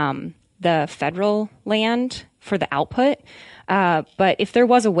the federal land for the output. But if there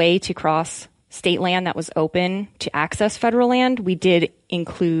was a way to cross state land that was open to access federal land, we did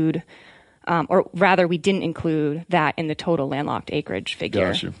include, or rather we didn't include that in the total landlocked acreage figure.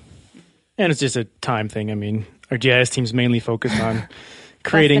 Gotcha. And it's just a time thing. I mean, our GIS team's mainly focused on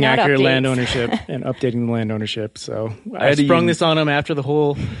creating accurate updates. land ownership and updating the land ownership. So I sprung this on them after the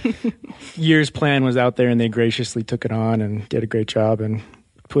whole year's plan was out there, and they graciously took it on and did a great job and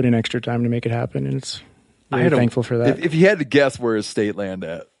put in extra time to make it happen. And it's really thankful for that. If you had to guess, where is state land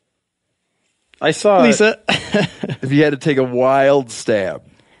at? I saw Lisa. If you had to take a wild stab.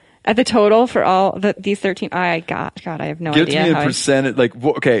 At the total for all these 13, I have no Give idea. me a percentage.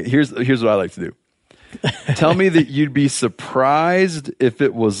 Okay, here's what I like to do. Tell me that you'd be surprised if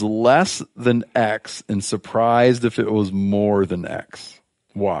it was less than X and surprised if it was more than X.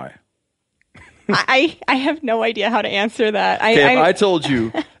 Why? I have no idea how to answer that. If I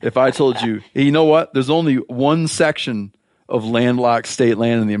told you, hey, you know what? There's only one section of landlocked state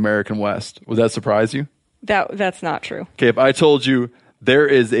land in the American West. Would that surprise you? That's not true. Okay, if I told you there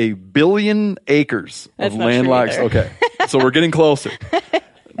is 1 billion acres That's of not true landlocked, either. okay, so we're getting closer.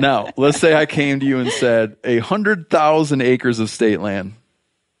 Now, let's say I came to you and said 100,000 acres of state land.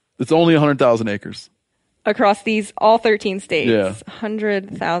 It's only 100,000 acres. Across all 13 states, Yeah.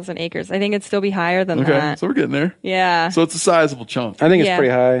 100,000 acres. I think it'd still be higher than Okay, that. so we're getting there. Yeah. So it's a sizable chunk. I think it's Yeah.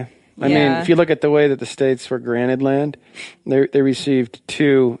 pretty high. I mean, Yeah. if you look at the way that the states were granted land, they received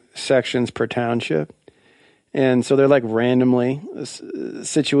 2 sections per township. And so they're like randomly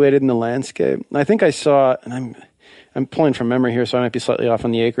situated in the landscape. I think I saw, and I'm pulling from memory here, so I might be slightly off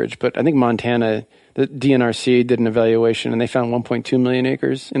on the acreage, but I think Montana, the DNRC did an evaluation, and they found 1.2 million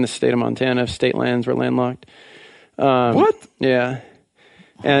acres in the state of Montana. State lands were landlocked. What? Yeah.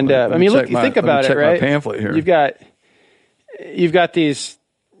 And Let I me mean, check look, you my- think let me about it, check my right? pamphlet here. You've got these,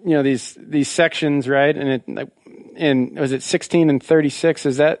 these sections, right? And was it 16 and 36?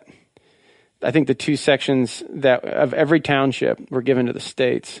 Is that? I think the 2 sections that of every township were given to the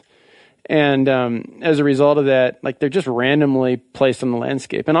states. And as a result of that, they're just randomly placed on the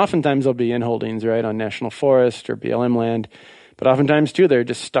landscape. And oftentimes they'll be in holdings, right, on national forest or BLM land. But oftentimes, too, they're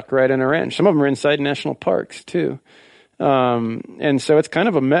just stuck right in a ranch. Some of them are inside national parks, too. And so it's kind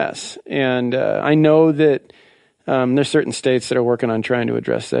of a mess. And I know that there's certain states that are working on trying to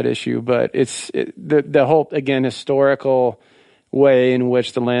address that issue. But the whole, again, historical way in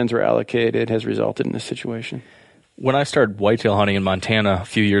which the lands were allocated has resulted in this situation. When I started whitetail hunting in Montana a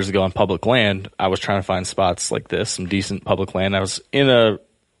few years ago on public land, I was trying to find spots like this, some decent public land. I was in a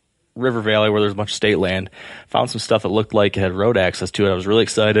river valley where there's a bunch of state land, found some stuff that looked like it had road access to it. I was really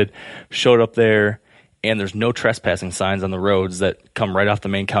excited, showed up there, and there's no trespassing signs on the roads that come right off the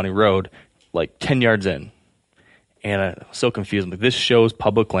main county road, 10 yards in. And I was so confused. I'm like, this shows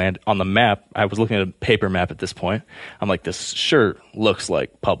public land on the map. I was looking at a paper map at this point. I'm like, this sure looks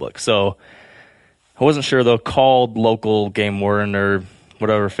like public. So I wasn't sure, though. Called local game warden or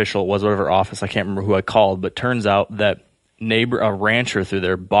whatever official it was, whatever office. I can't remember who I called. But turns out that a rancher through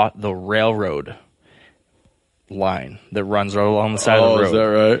there bought the railroad line that runs right along the side of the road. Is that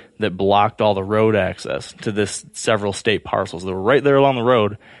right? That blocked all the road access to this several state parcels. They were right there along the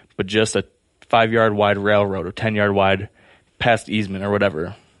road, but just a 5-yard wide railroad or 10-yard wide past easement or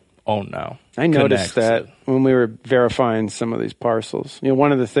whatever owned now. I noticed that when we were verifying some of these parcels.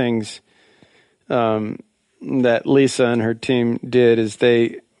 One of the things that Lisa and her team did is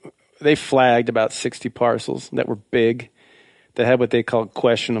they flagged about 60 parcels that were big, that had what they called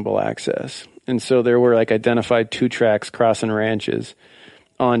questionable access. And so there were identified 2 tracks crossing ranches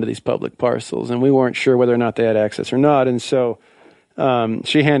onto these public parcels, and we weren't sure whether or not they had access or not. And so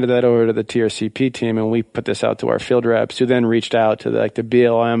she handed that over to the TRCP team, and we put this out to our field reps, who then reached out to the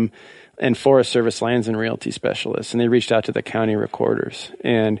BLM and Forest Service lands and realty specialists, and they reached out to the county recorders,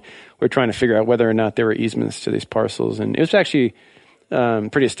 and we're trying to figure out whether or not there were easements to these parcels. And it was actually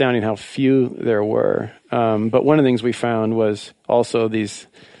pretty astounding how few there were. But one of the things we found was also these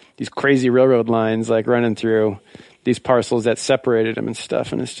crazy railroad lines running through these parcels that separated them and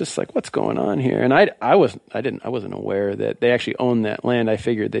stuff. And it's just what's going on here? And I wasn't aware that they actually owned that land. I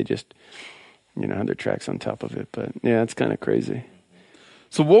figured they just, had their tracks on top of it. But yeah, it's kind of crazy.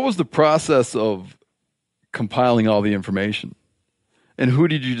 So what was the process of compiling all the information? And who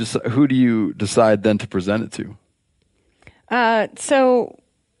do you decide then to present it to? So,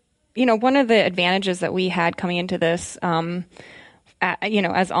 one of the advantages that we had coming into this,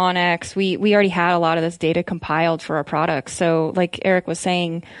 as Onyx, we already had a lot of this data compiled for our products. So like Eric was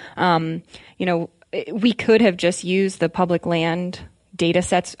saying, we could have just used the public land data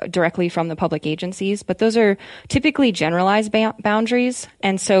sets directly from the public agencies, but those are typically generalized boundaries.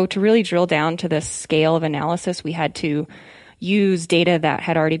 And so to really drill down to this scale of analysis, we had to use data that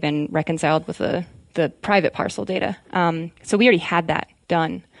had already been reconciled with the private parcel data. So we already had that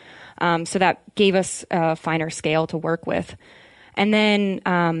done. So that gave us a finer scale to work with. And then,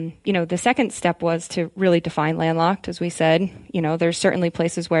 the second step was to really define landlocked, as we said. There's certainly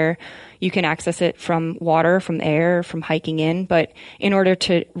places where you can access it from water, from air, from hiking in. But in order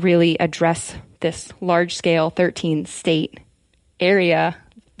to really address this large-scale 13-state area,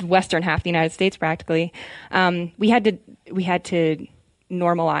 the western half of the United States practically, we had to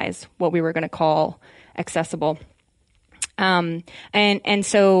normalize what we were going to call accessible. And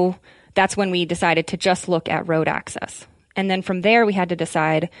so that's when we decided to just look at road access. And then from there, we had to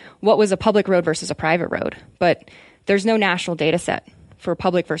decide what was a public road versus a private road. But there's no national data set for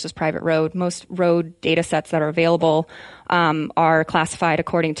public versus private road. Most road data sets that are available are classified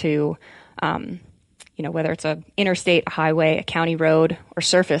according to, whether it's a interstate, a highway, a county road, or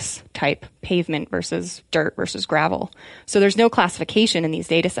surface type, pavement versus dirt versus gravel. So there's no classification in these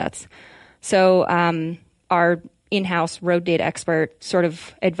data sets. So our in-house road data expert sort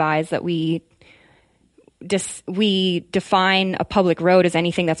of advised that we define a public road as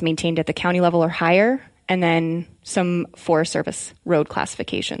anything that's maintained at the county level or higher, and then some Forest Service road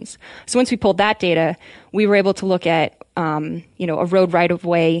classifications. So once we pulled that data, we were able to look at, a road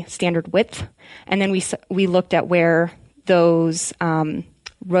right-of-way standard width, and then we looked at where those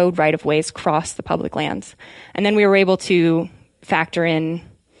road right-of-ways cross the public lands. And then we were able to factor in,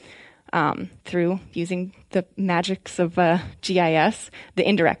 through using the magics of GIS, the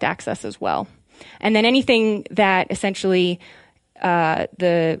indirect access as well. And then anything that essentially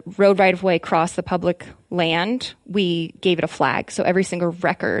the road right-of-way crossed the public land, we gave it a flag. So every single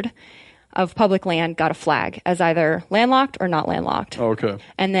record of public land got a flag as either landlocked or not landlocked. Okay.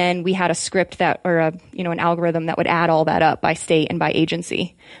 And then we had a script an algorithm that would add all that up by state and by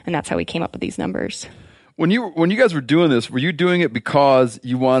agency. And that's how we came up with these numbers. When you guys were doing this, were you doing it because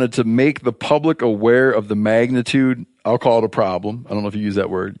you wanted to make the public aware of the magnitude? I'll call it a problem. I don't know if you use that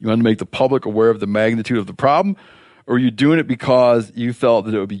word. You wanted to make the public aware of the magnitude of the problem, or were you doing it because you felt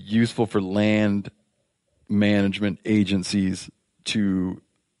that it would be useful for land management agencies to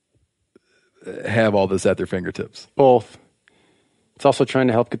have all this at their fingertips? Both. It's also trying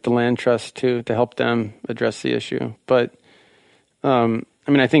to help get the land trust to help them address the issue. But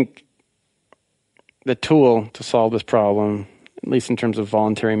I think the tool to solve this problem, at least in terms of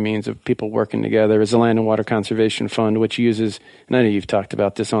voluntary means of people working together, is the Land and Water Conservation Fund, which uses, and I know you've talked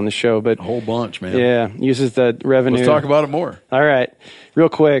about this on the show, but a whole bunch, man. Yeah, uses the revenue. Let's talk about it more. All right. Real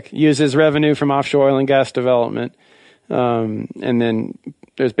quick, uses revenue from offshore oil and gas development. And then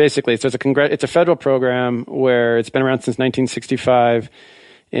there's it's a federal program where it's been around since 1965.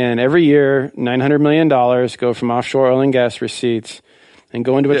 And every year, $900 million go from offshore oil and gas receipts and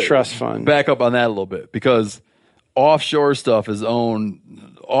go into a trust fund. Back up on that a little bit, because offshore stuff is owned.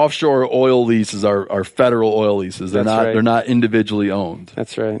 Offshore oil leases are federal oil leases. They're They're not individually owned.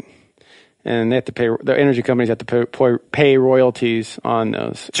 That's right. And they have to pay. The energy companies have to pay royalties on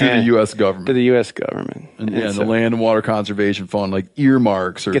those to the U.S. government. To the U.S. government. And the Land and Water Conservation Fund, like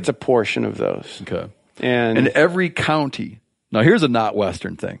earmarks, or gets a portion of those. Okay. And every county. Now, here's a not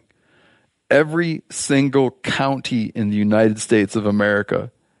Western thing. Every single county in the United States of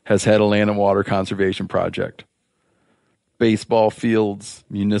America has had a land and water conservation project. Baseball fields,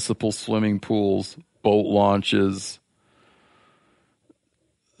 municipal swimming pools, boat launches,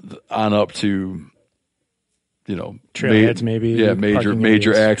 on up to, trailheads, maybe. Yeah,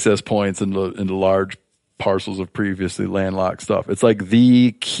 major access points into large parcels of previously landlocked stuff. It's like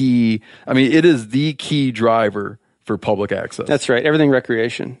the key. It is the key driver for public access. That's right. Everything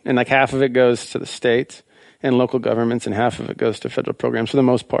recreation. And like half of it goes to the states and local governments, and half of it goes to federal programs for the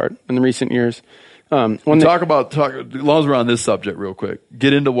most part in the recent years. Talk as long as we're on this subject real quick,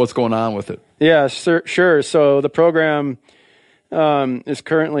 get into what's going on with it. Yeah, sure. So the program is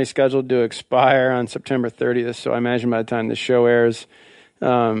currently scheduled to expire on September 30th. So I imagine by the time the show airs,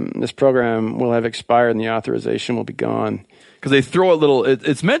 this program will have expired and the authorization will be gone. Because they throw a little,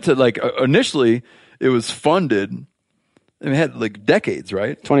 it's meant to, initially it was funded, it had decades,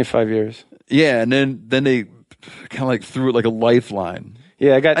 right? 25 years. Yeah, and then they kind of threw it like a lifeline.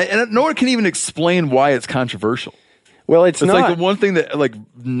 Yeah, and no one can even explain why it's controversial. Well, it's not. like the one thing that like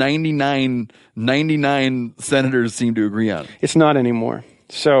 99 senators seem to agree on. It's not anymore.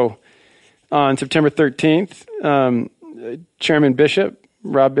 So on September 13th, Chairman Bishop,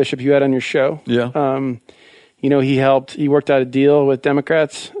 Rob Bishop, you had on your show. Yeah. He worked out a deal with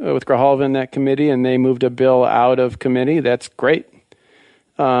Democrats, with Grijalva in that committee, and they moved a bill out of committee. That's great.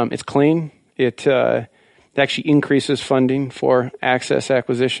 It's clean. It actually increases funding for access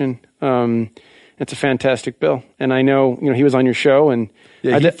acquisition. It's a fantastic bill. And I know, he was on your show, and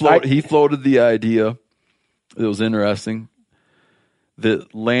he floated the idea. It was interesting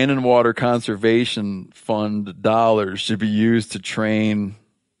that Land and Water Conservation Fund dollars should be used to train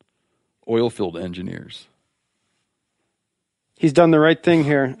oil field engineers. He's done the right thing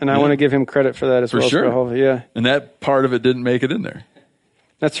here, and I want to give him credit for that as well. Sure. Grijalva. Yeah. And that part of it didn't make it in there.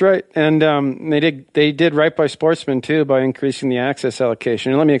 That's right. And they did right by sportsmen, too, by increasing the access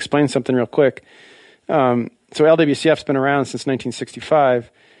allocation. And let me explain something real quick. So LWCF's been around since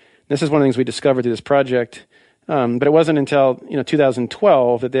 1965. This is one of the things we discovered through this project. But it wasn't until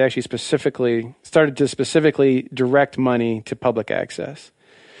 2012 that they actually started to specifically direct money to public access.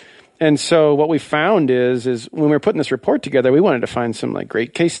 And so what we found is when we were putting this report together, we wanted to find some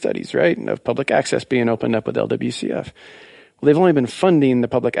great case studies, right, of public access being opened up with LWCF. Well, they've only been funding the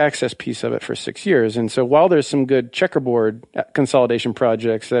public access piece of it for 6 years. And so while there's some good checkerboard consolidation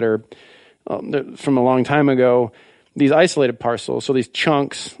projects that are from a long time ago, these isolated parcels, so these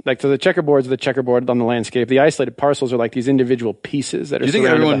chunks, so the checkerboards are the checkerboard on the landscape. The isolated parcels are like these individual pieces that are. Do you think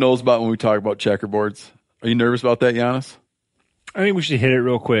everyone knows about when we talk about checkerboards? Are you nervous about that, Giannis? I think we should hit it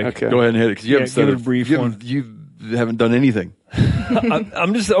real quick. Okay. Go ahead and hit it, because you haven't said give it a brief one. You haven't done anything.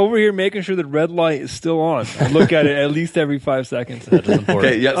 I'm just over here making sure the red light is still on. I look at it at least every 5 seconds. That is important.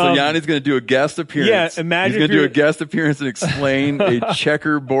 Okay, yeah. So Yanni's going to do a guest appearance. Yeah, imagine he's going to do a guest appearance and explain a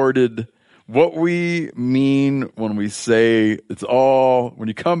checkerboarded. What we mean when we say it's all when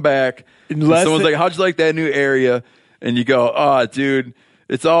you come back. Someone's like, "How'd you like that new area?" And you go, "Oh, dude,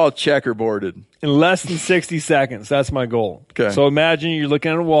 it's all checkerboarded." In less than 60 seconds. That's my goal. Okay. So imagine you're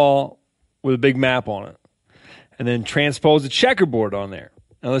looking at a wall with a big map on it, and then transpose a checkerboard on there.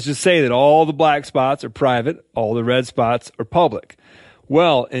 Now let's just say that all the black spots are private, all the red spots are public.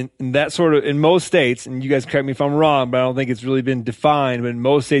 Well, in that sort of, in most states, and you guys correct me if I'm wrong, but I don't think it's really been defined, but in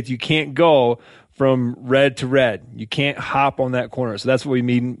most states you can't go from red to red. You can't hop on that corner. So that's what we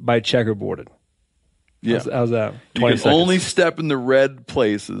mean by checkerboarded. Yeah. How's that? You can only step in the red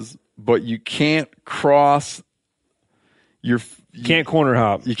places, but you can't cross you can't corner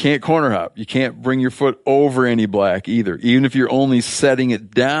hop. You can't corner hop. You can't bring your foot over any black either, even if you're only setting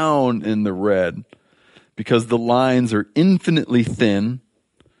it down in the red, because the lines are infinitely thin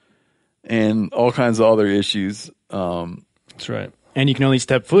and all kinds of other issues. That's right. And you can only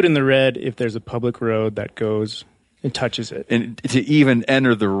step foot in the red if there's a public road that goes and touches it. And to even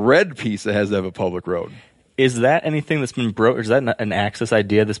enter the red piece, it has to have a public road. Is that anything that's been broached? Is that an access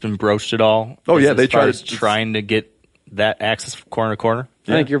idea that's been broached at all? Oh, yeah. They trying to get that access corner to corner?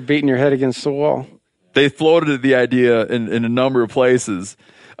 I think you're beating your head against the wall. They floated the idea in a number of places.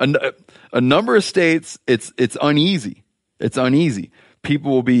 A number of states, it's uneasy. It's uneasy.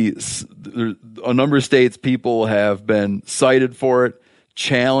 People will be, a number of states, people have been cited for it,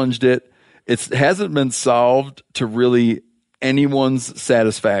 challenged it. It hasn't been solved to really anyone's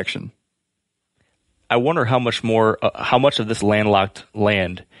satisfaction. I wonder how much of this landlocked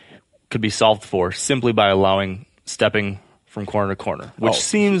land could be solved for simply by allowing stepping from corner to corner, which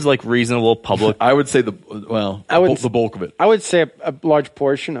seems like reasonable public. I would say the bulk of it. I would say a large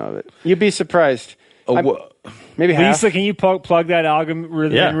portion of it. You'd be surprised. Maybe half. Lisa, can you plug that algorithm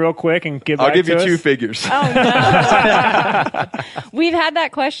in real quick and give I'll give you us? 2 figures. Oh, no. We've had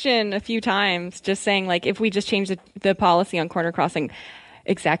that question a few times, just saying, if we just change the policy on corner crossing,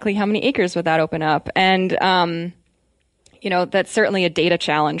 exactly how many acres would that open up? And, that's certainly a data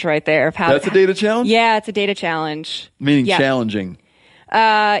challenge right there. That's a data challenge? Yeah, it's a data challenge. Meaning challenging.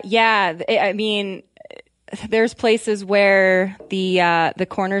 I mean, there's places where the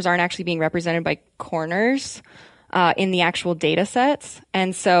corners aren't actually being represented by corners in the actual data sets.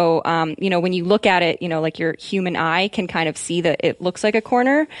 And so, when you look at it, your human eye can kind of see that it looks like a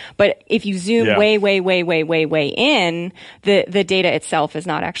corner. But if you zoom way in, the data itself is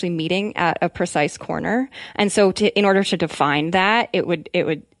not actually meeting at a precise corner. And so in order to define that,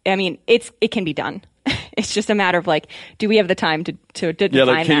 it can be done. It's just a matter of do we have the time to define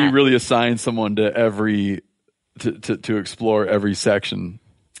that? Can you really assign someone to to explore every section?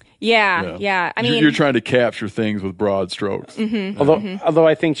 Yeah. I mean, you're trying to capture things with broad strokes. Mm-hmm, although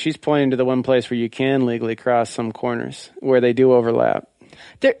I think she's pointing to the one place where you can legally cross some corners where they do overlap.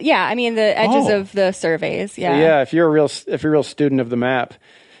 Yeah, I mean the edges of the surveys. Yeah. Yeah, if you're a real student of the map.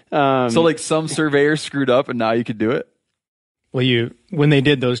 So like some surveyors screwed up and now you could do it? Well, when they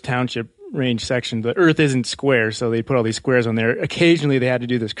did those township range sections, the earth isn't square, so they put all these squares on there. Occasionally they had to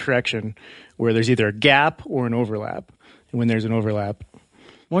do this correction where there's either a gap or an overlap. And when there's an overlap,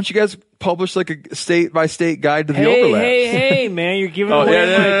 why don't you guys publish like a state by state guide to the overlaps? Hey, man, you're giving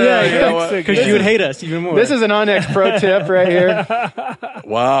away because you would hate us even more. This is an Onyx pro tip right here.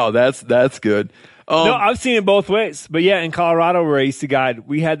 Wow, that's good. No, I've seen it both ways. But yeah, in Colorado where I used to guide,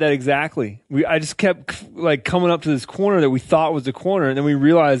 we had that exactly. I just kept like coming up to this corner that we thought was a corner, and then we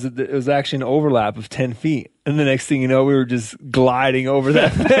realized that it was actually an overlap of 10 feet. And the next thing you know, we were just gliding over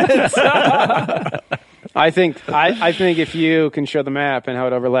that fence. I think if you can show the map and how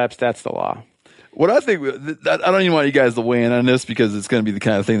it overlaps, that's the law. What I think, I don't even want you guys to weigh in on this because it's going to be the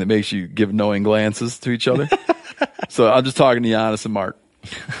kind of thing that makes you give knowing glances to each other. So I'm just talking to Giannis and Mark.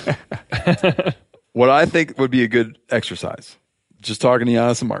 What I think would be a good exercise, just talking to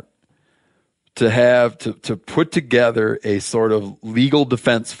Giannis and Mark, to have to put together a sort of legal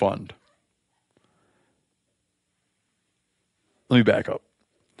defense fund. Let me back up.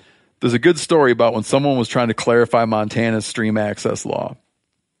 There's a good story about when someone was trying to clarify Montana's stream access law,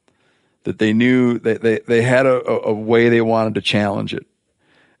 that they knew that they had a way they wanted to challenge it.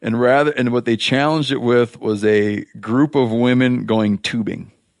 And what they challenged it with was a group of women going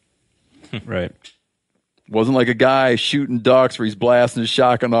tubing. Right. Wasn't like a guy shooting ducks where he's blasting his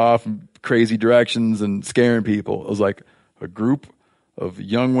shotgun off in crazy directions and scaring people. It was like a group of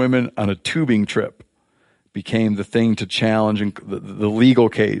young women on a tubing trip became the thing to challenge and the legal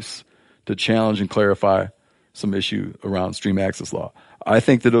case to challenge and clarify some issue around stream access law. I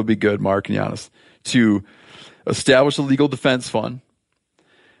think that it'll be good, Mark and Giannis, to establish a legal defense fund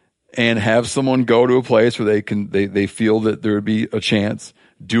and have someone go to a place where they feel that there would be a chance,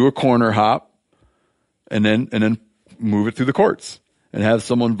 do a corner hop, and then move it through the courts and have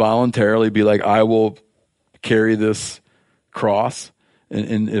someone voluntarily be like, I will carry this cross.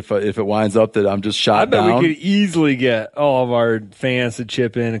 And if it winds up that I'm just shot down. I bet we could easily get all of our fans to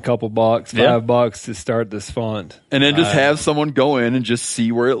chip in a couple bucks, $5 to start this fund. And then just have someone go in and just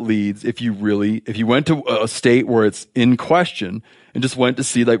see where it leads. If you went to a state where it's in question and just went to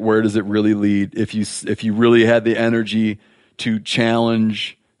see like where does it really lead, if you really had the energy to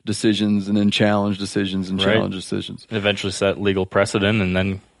challenge decisions and then challenge decisions and challenge decisions. And eventually set legal precedent and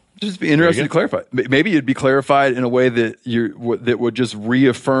then just be interested to clarify. Maybe it'd be clarified in a way that that would just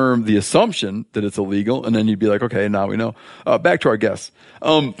reaffirm the assumption that it's illegal, and then you'd be like, okay, now we know. Back to our guests.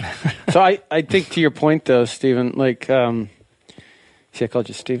 So I think to your point though, Stephen, like, see, I called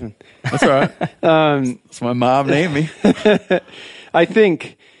you Stephen. That's all right. That's my mom named me. I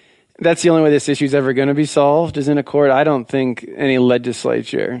think that's the only way this issue is ever going to be solved is in a court. I don't think any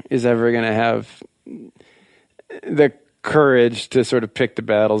legislature is ever going to have the courage to sort of pick the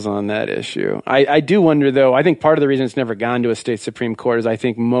battles on that issue. I do wonder, though, I think part of the reason it's never gone to a state Supreme Court is I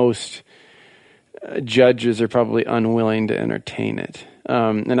think most judges are probably unwilling to entertain it.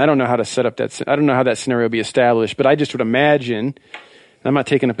 And I don't know how to set up that. I don't know how that scenario would be established, but I just would imagine, I'm not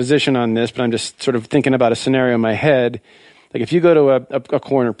taking a position on this, but I'm just sort of thinking about a scenario in my head. Like if you go to a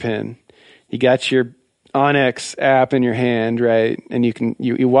corner pin, you got your Onyx app in your hand, right? And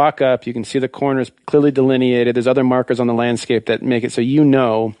you walk up, you can see the corners clearly delineated. There's other markers on the landscape that make it so you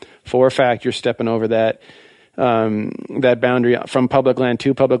know for a fact you're stepping over that boundary from public land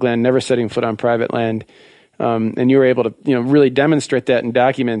to public land, never setting foot on private land. And you were able to, really demonstrate that and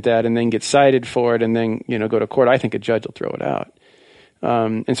document that and then get cited for it and then, go to court. I think a judge will throw it out.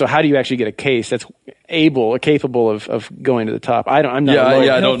 And so how do you actually get a case that's capable of going to the top? I'm not a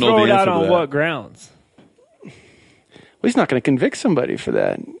lawyer. I don't know throw the it answer out to on that. what grounds? Well, he's not going to convict somebody for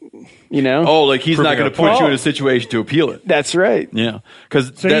that, Oh, like he's not going to put you in a situation to appeal it. That's right. Yeah. So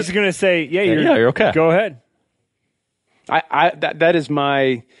he's going to say, you're okay. Go ahead. That is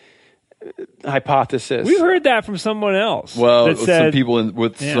my hypothesis. We heard that from someone else. Well, that said, some people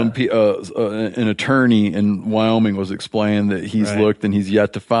an attorney in Wyoming was explaining that he's looked and he's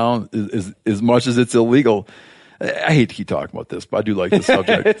yet to found as much as it's illegal. I hate to keep talking about this, but I do like the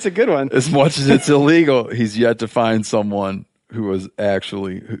subject. It's a good one. As much as it's illegal, he's yet to find someone who was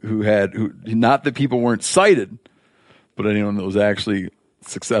actually who not that people weren't cited, but anyone that was actually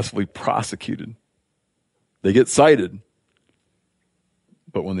successfully prosecuted. They get cited,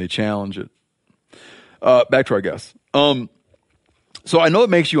 but when they challenge it. Back to our guests. So I know it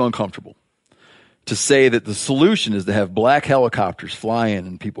makes you uncomfortable to say that the solution is to have black helicopters fly in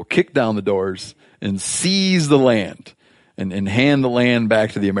and people kick down the doors and seize the land and hand the land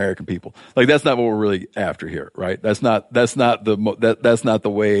back to the American people. Like, that's not what we're really after here, right? That's not the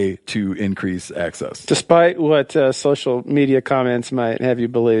way to increase access. Despite what social media comments might have you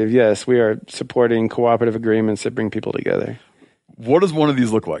believe, yes, we are supporting cooperative agreements that bring people together. What does one of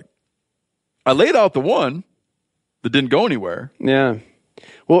these look like? I laid out the one that didn't go anywhere. Yeah.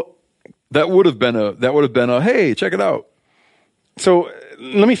 Well, that would have been a hey, check it out. So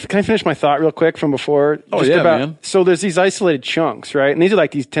can I finish my thought real quick from before? Oh, yeah, man. So there's these isolated chunks, right? And these are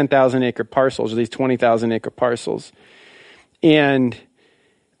like these 10,000 acre parcels or these 20,000 acre parcels. And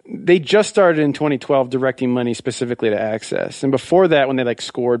they just started in 2012 directing money specifically to access. And before that, when they like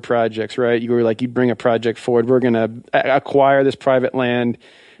scored projects, right? You were like, you bring a project forward. We're going to acquire this private land,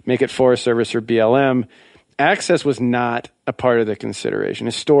 make it Forest Service or BLM. Access was not a part of the consideration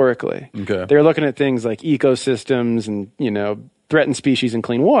historically. Okay. They were looking at things like ecosystems and, threatened species and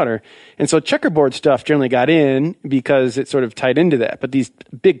clean water. And so checkerboard stuff generally got in because it sort of tied into that. But these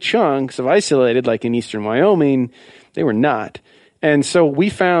big chunks of isolated, like in eastern Wyoming, they were not. And so we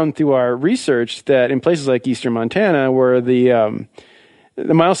found through our research that in places like eastern Montana, where the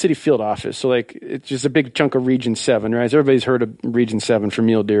Miles City Field Office, so like it's just a big chunk of Region 7, right? So everybody's heard of Region 7 for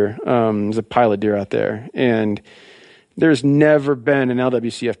mule deer. There's a pile of deer out there. And there's never been an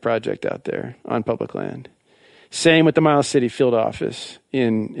LWCF project out there on public land. Same with the Miles City Field Office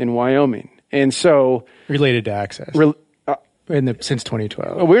in Wyoming. And so related to access. Since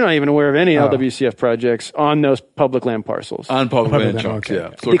 2012. We're not even aware of any LWCF projects on those public land parcels. On public land chunks, okay.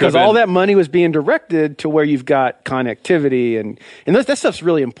 yeah. So because all that money was being directed to where you've got connectivity and that stuff's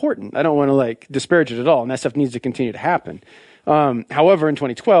really important. I don't want to like disparage it at all, and that stuff needs to continue to happen. However, in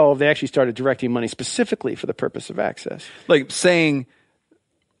 2012, they actually started directing money specifically for the purpose of access. Like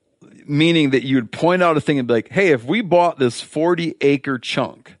meaning that you would point out a thing and be like, hey, if we bought this 40-acre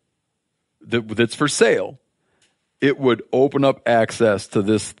chunk that's for sale, it would open up access to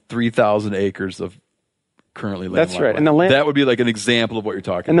this 3,000 acres of currently land. That's right. And that would be like an example of what you're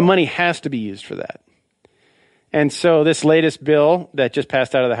talking about. And the money has to be used for that. And so this latest bill that just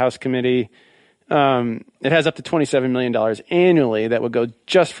passed out of the House committee, it has up to $27 million annually that would go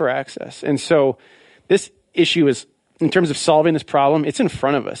just for access. And so this issue is, in terms of solving this problem, it's in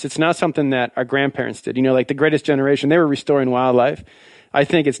front of us. It's not something that our grandparents did. Like the Greatest Generation, they were restoring wildlife. I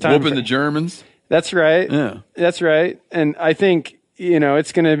think it's time whooping the Germans. That's right. Yeah. That's right. And I think,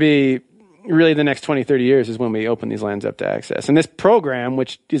 it's going to be really the next 20, 30 years is when we open these lands up to access. And this program,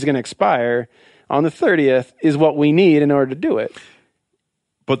 which is going to expire on the 30th, is what we need in order to do it.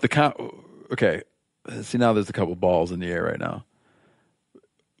 But okay. See, now there's a couple balls in the air right now.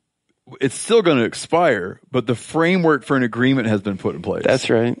 It's still going to expire, but the framework for an agreement has been put in place. That's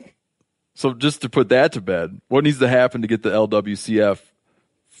right. So just to put that to bed, what needs to happen to get the LWCF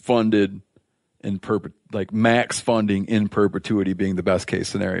funded in max funding in perpetuity being the best case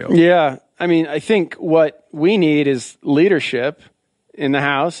scenario? Yeah. I mean, I think what we need is leadership in the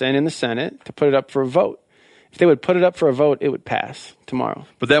House and in the Senate to put it up for a vote. If they would put it up for a vote, it would pass tomorrow.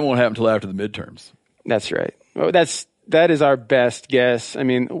 But that won't happen until after the midterms. That's right. That is our best guess. I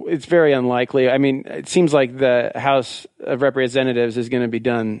mean, it's very unlikely. I mean, it seems like the House of Representatives is going to be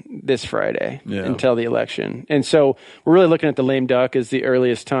done this Friday until the election. And so we're really looking at the lame duck as the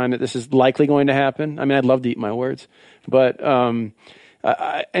earliest time that this is likely going to happen. I mean, I'd love to eat my words. But and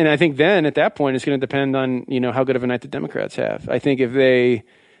I think then at that point, it's going to depend on, how good of a night the Democrats have. I think if they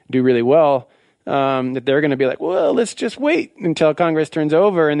do really well, that they're going to be like, well, let's just wait until Congress turns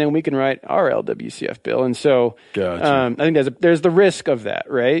over and then we can write our LWCF bill. And so I think there's the risk of that,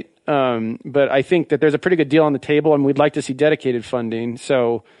 right? But I think that there's a pretty good deal on the table, and we'd like to see dedicated funding.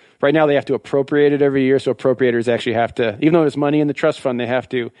 So right now they have to appropriate it every year. So appropriators actually have to, even though there's money in the trust fund, they have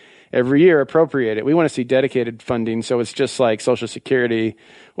to every year appropriate it. We want to see dedicated funding. So it's just like Social Security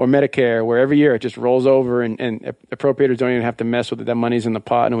or Medicare, where every year it just rolls over and appropriators don't even have to mess with it. That money's in the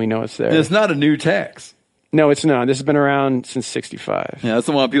pot and we know it's there. And it's not a new tax. No, it's not. This has been around since 65. Yeah, that's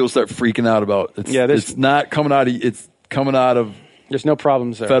the one people start freaking out about. It's not coming out of, it's coming out of there's no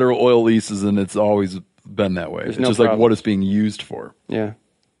problems there. Federal oil leases, and it's always been that way. It's just like what it's being used for. Yeah.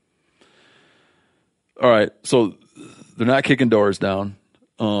 All right, so they're not kicking doors down.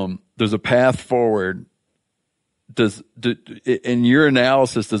 There's a path forward. In your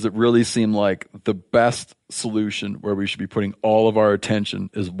analysis, does it really seem like the best solution where we should be putting all of our attention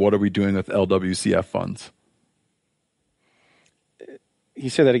is what are we doing with LWCF funds? You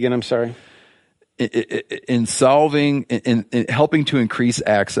say that again, I'm sorry. In solving, in helping to increase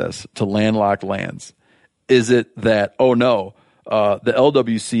access to landlocked lands, is it that, oh no, the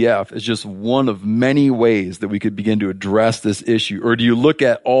LWCF is just one of many ways that we could begin to address this issue? Or do you look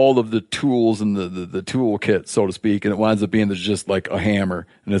at all of the tools in the toolkit, so to speak, and it winds up being there's just like a hammer,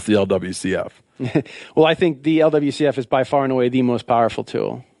 and it's the LWCF? Well, I think the LWCF is by far and away the most powerful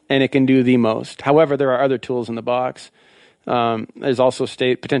tool, and it can do the most. However, there are other tools in the box. There's also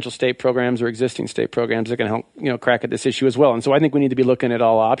potential state programs or existing state programs that can help, crack at this issue as well. And so I think we need to be looking at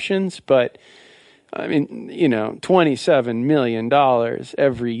all options. But I mean, $27 million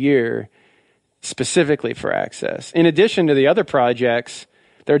every year specifically for access. In addition to the other projects,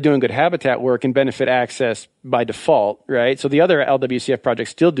 they're doing good habitat work and benefit access by default, right? So the other LWCF projects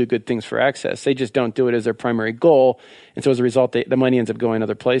still do good things for access. They just don't do it as their primary goal. And so as a result, the money ends up going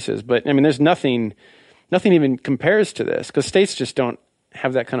other places. But I mean, there's nothing even compares to this because states just don't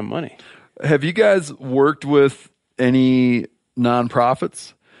have that kind of money. Have you guys worked with any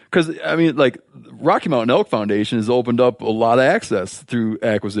nonprofits? Because, I mean, like Rocky Mountain Elk Foundation has opened up a lot of access through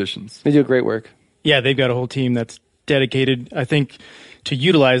acquisitions. They do great work. Yeah, they've got a whole team that's dedicated, I think, to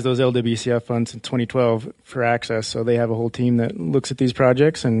utilize those LWCF funds in 2012 for access. So they have a whole team that looks at these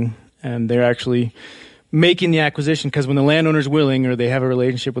projects, and they're actually making the acquisition because when the landowner's willing or they have a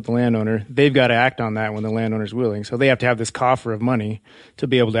relationship with the landowner, they've got to act on that when the landowner's willing. So they have to have this coffer of money to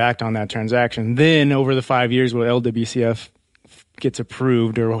be able to act on that transaction. Then over the 5 years where LWCF gets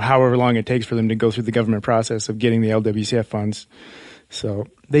approved or however long it takes for them to go through the government process of getting the LWCF funds. So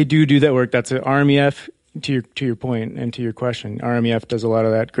they do that work. That's an RMEF. To your point and to your question, RMEF does a lot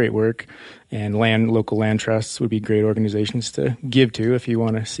of that great work, and local land trusts would be great organizations to give to if you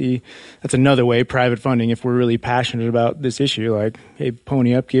want to see. That's another way, private funding, if we're really passionate about this issue, like, hey,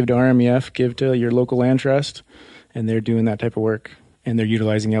 pony up, give to RMEF, give to your local land trust, and they're doing that type of work, and they're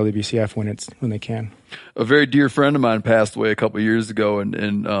utilizing LWCF when they can. A very dear friend of mine passed away a couple of years ago,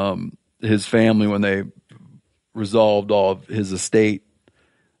 and his family, when they resolved all of his estate,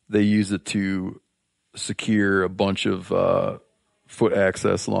 they used it to secure a bunch of foot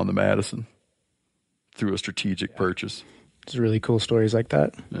access along the Madison through a strategic purchase. It's really cool stories like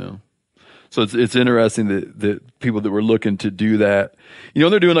that. Yeah. So it's interesting that people that were looking to do that,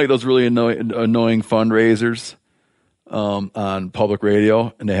 they're doing like those really annoying fundraisers on public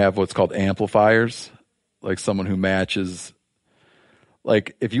radio, and they have what's called amplifiers, like someone who matches.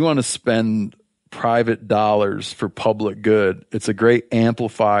 Like if you want to spend private dollars for public good, it's a great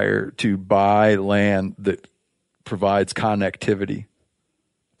amplifier to buy land that provides connectivity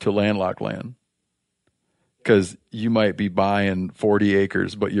to landlocked land. Because you might be buying 40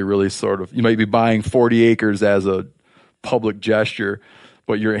 acres, but you're really you might be buying 40 acres as a public gesture,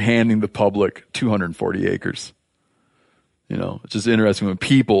 but you're handing the public 240 acres. It's just interesting when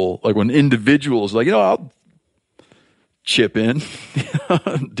people, like when individuals, like, I'll chip in,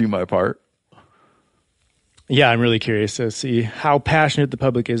 do my part. Yeah, I'm really curious to see how passionate the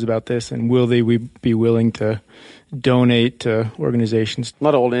public is about this, and will they be willing to donate to organizations? A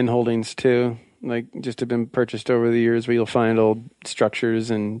lot of old in holdings too, like just have been purchased over the years, where you'll find old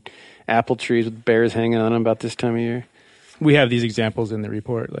structures and apple trees with bears hanging on them about this time of year. We have these examples in the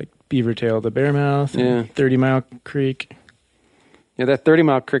report, like Beavertail, the Bearmouth, and 30 Mile Creek. Yeah, that 30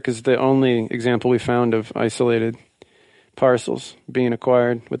 Mile Creek is the only example we found of isolated parcels being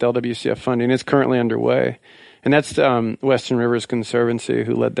acquired with LWCF funding. It's currently underway. And that's Western Rivers Conservancy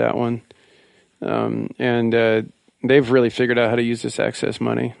who led that one. And they've really figured out how to use this access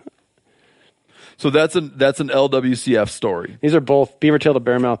money. So that's an LWCF story. These are both Beavertail to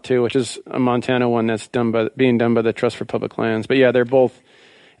Bearmouth too, which is a Montana one that's being done by the Trust for Public Lands. But yeah, they're both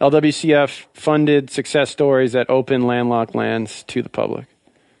LWCF funded success stories that open landlocked lands to the public.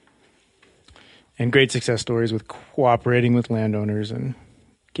 And great success stories with cooperating with landowners and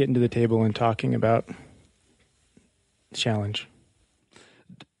getting to the table and talking about the challenge.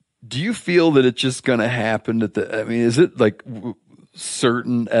 Do you feel that it's just going to happen is it like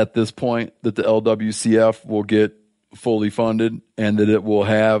certain at this point that the LWCF will get fully funded and that it will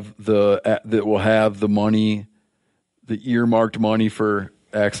have the money, the earmarked money for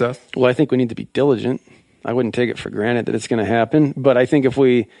access? Well, I think we need to be diligent. I wouldn't take it for granted that it's going to happen, but I think if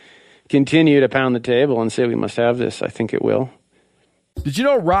we continue to pound the table and say we must have this, I think it will. Did you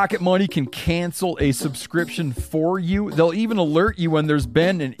know Rocket Money can cancel a subscription for you? They'll even alert you when there's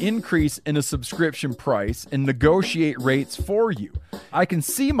been an increase in a subscription price and negotiate rates for you. I can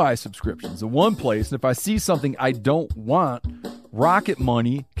see my subscriptions in one place, and if I see something I don't want, Rocket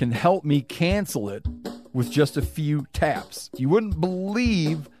Money can help me cancel it with just a few taps. You wouldn't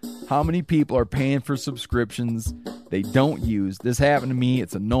believe how many people are paying for subscriptions they don't use. This happened to me.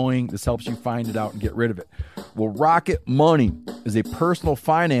 It's annoying. This helps you find it out and get rid of it. Well, Rocket Money is a personal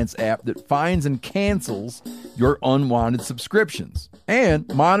finance app that finds and cancels your unwanted subscriptions and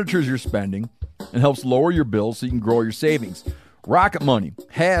monitors your spending and helps lower your bills so you can grow your savings. Rocket Money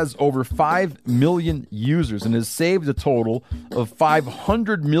has over 5 million users and has saved a total of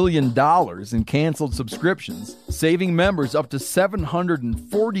 $500 million in canceled subscriptions, saving members up to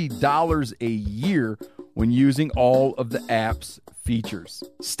 $740 a year when using all of the app's features.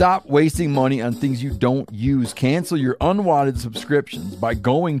 Stop wasting money on things you don't use. Cancel your unwanted subscriptions by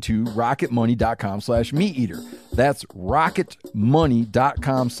going to rocketmoney.com/meateater. That's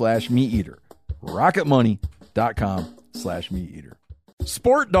rocketmoney.com/meateater. rocketmoney.com/meateater.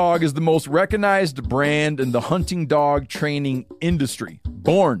 Sport Dog is the most recognized brand in the hunting dog training industry.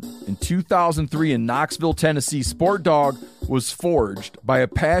 Born in 2003 in Knoxville, Tennessee, Sport Dog was forged by a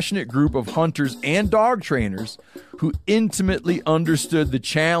passionate group of hunters and dog trainers who intimately understood the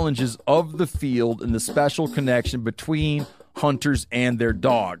challenges of the field and the special connection between hunters and their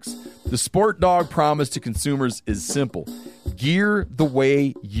dogs. The Sport Dog promise to consumers is simple. Gear the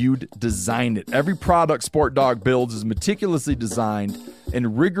way you'd design it. Every product Sport Dog builds is meticulously designed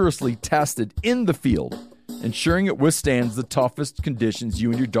and rigorously tested in the field, ensuring it withstands the toughest conditions you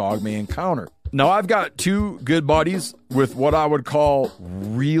and your dog may encounter. Now, I've got two good buddies with what I would call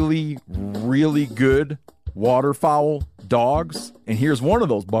really, really good waterfowl dogs. And here's one of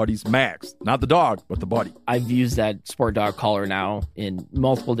those buddies, Max. Not the dog, but the buddy. I've used that Sport Dog collar now in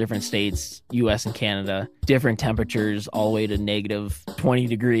multiple different states, US and Canada, different temperatures, all the way to negative 20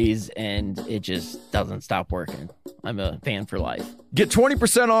 degrees, and it just doesn't stop working. I'm a fan for life. Get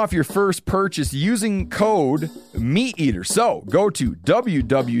 20% off your first purchase using code MeatEater. So go to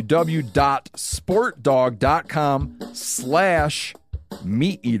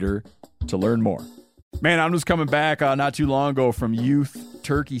www.sportdog.com/MeatEater to learn more. Man, I'm just coming back not too long ago from youth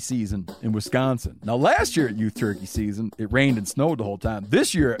turkey season in Wisconsin. Now, last year at youth turkey season, it rained and snowed the whole time.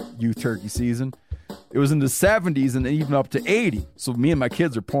 This year at youth turkey season, it was in the 70s and even up to 80. So me and my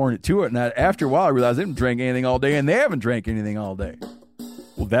kids are pouring it to it. And after a while, I realized they didn't drink anything all day, and they haven't drank anything all day.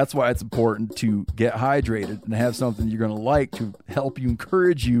 Well, that's why it's important to get hydrated and have something you're going to like to help you,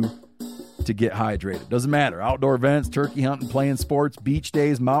 encourage you to get hydrated. Doesn't matter. Outdoor events, turkey hunting, playing sports, beach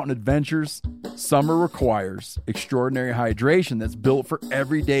days, mountain adventures. Summer requires extraordinary hydration that's built for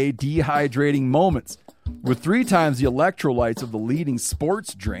everyday dehydrating moments. With 3 times the electrolytes of the leading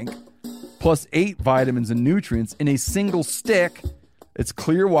sports drink, plus 8 vitamins and nutrients in a single stick, it's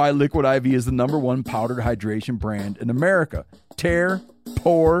clear why Liquid IV is the #1 powdered hydration brand in America. Tear,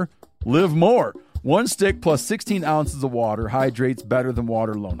 pour, live more. 1 stick plus 16 ounces of water hydrates better than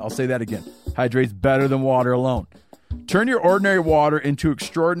water alone. I'll say that again. Hydrates better than water alone. Turn your ordinary water into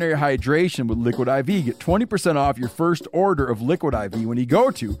extraordinary hydration with Liquid IV. Get 20% off your first order of Liquid IV when you go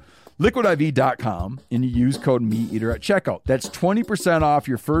to liquidiv.com and you use code MeatEater at checkout. That's 20% off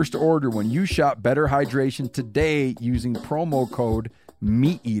your first order when you shop Better Hydration today using promo code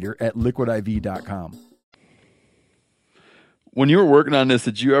MeatEater at liquidiv.com. When you were working on this,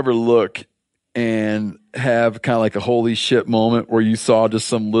 did you ever look and have kind of like a holy shit moment where you saw just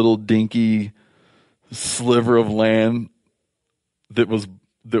some little dinky sliver of land that was,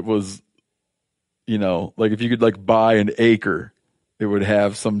 you know, like if you could like buy an acre, it would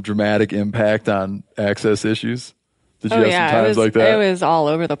have some dramatic impact on access issues? Did you have some times like that? It was all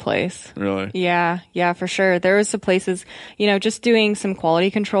over the place. Really? Yeah, for sure. There was some places, you know, just doing some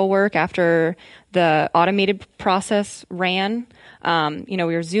quality control work after the automated process ran. You know,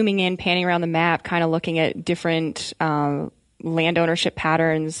 we were zooming in, panning around the map, kind of looking at different land ownership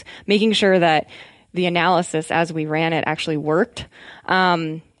patterns, making sure that the analysis as we ran it actually worked.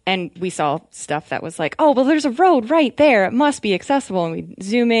 And we saw stuff that was like, oh, well, there's a road right there. It must be accessible. And we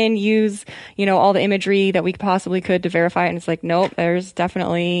zoom in, use, you know, all the imagery that we possibly could to verify it. And it's like, nope, there's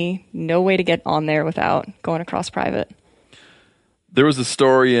definitely no way to get on there without going across private. There was a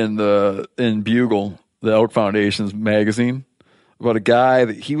story in Bugle, the Elk Foundation's magazine, about a guy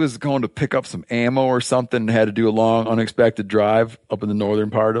that he was going to pick up some ammo or something and had to do a long, unexpected drive up in the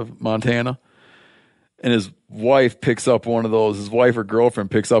northern part of Montana. And his wife picks up one of those, his wife or girlfriend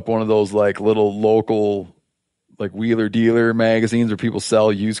picks up one of those like little local, like wheeler dealer magazines where people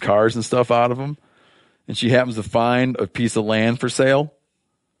sell used cars and stuff out of them. And she happens to find a piece of land for sale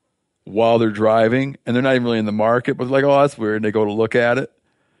while they're driving. And they're not even really in the market, but they're like, oh, that's weird. And they go to look at it.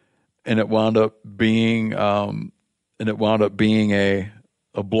 And it wound up being, a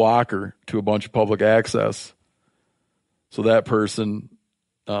blocker to a bunch of public access. So that person,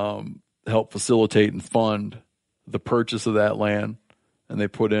 help facilitate and fund the purchase of that land, and they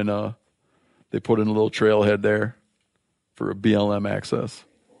put in a little trailhead there for a BLM access.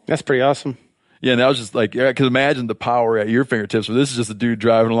 That's pretty awesome. Yeah, and that was just like, because imagine the power at your fingertips. But this is just a dude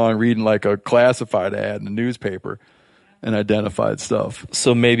driving along reading like a classified ad in the newspaper and identified stuff.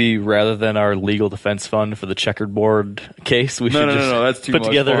 So maybe rather than our legal defense fund for the checkerboard case, we should just that's too put much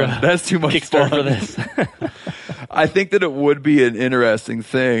together fun. That's too much Kickstarter fun for this. I think that it would be an interesting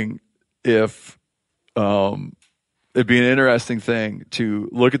thing if it'd be an interesting thing to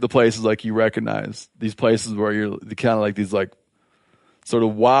look at the places like you recognize, these places where you're kind of like these like sort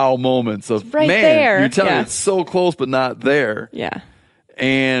of wow moments of, it's right man, there. you're telling me it's so close but not there. Yeah.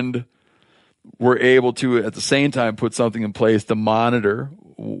 And we're able to at the same time put something in place to monitor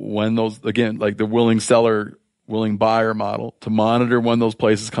when those, again, like the willing seller, willing buyer model, to monitor when those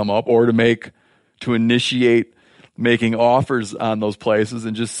places come up, or to initiate making offers on those places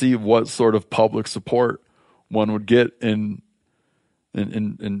and just see what sort of public support one would get in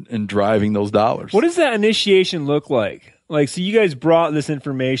driving those dollars. What does that initiation look like? Like, so you guys brought this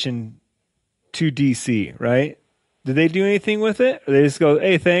information to DC, right? Did they do anything with it? Or they just go,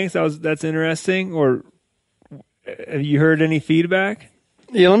 hey, thanks, that's interesting? Or have you heard any feedback?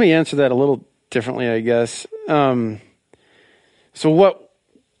 Yeah, let me answer that a little differently, I guess. So what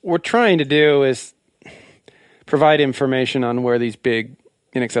we're trying to do is provide information on where these big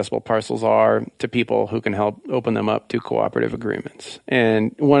inaccessible parcels are to people who can help open them up to cooperative agreements.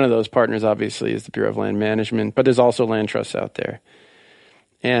 And one of those partners, obviously, is the Bureau of Land Management, but there's also land trusts out there.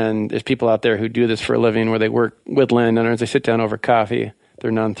 And there's people out there who do this for a living, where they work with landowners. They sit down over coffee.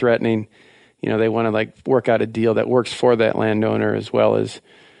 They're non-threatening. They want to like work out a deal that works for that landowner as well as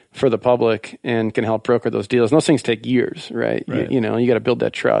for the public, and can help broker those deals. And those things take years, right? You got to build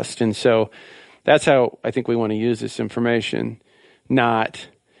that trust. And so that's how I think we want to use this information, not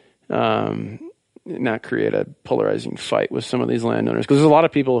create a polarizing fight with some of these landowners. Because there's a lot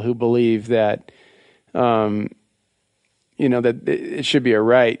of people who believe that, that it should be a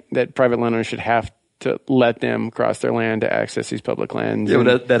right that private landowners should have to let them cross their land to access these public lands. Yeah,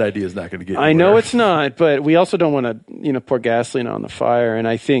 but that idea is not going to get anywhere. I know it's not, but we also don't want to, pour gasoline on the fire. And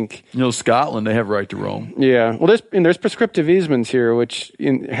I think, Scotland, they have right to roam. Yeah, well, there's prescriptive easements here, which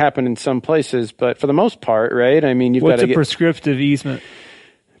happen in some places, but for the most part, right? I mean, What's a prescriptive easement?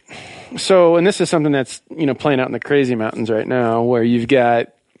 So, and this is something that's playing out in the crazy mountains right now, where you've got,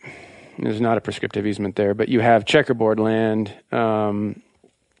 there's not a prescriptive easement there, but you have checkerboard land,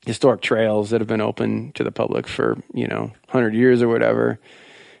 historic trails that have been open to the public for 100 years or whatever,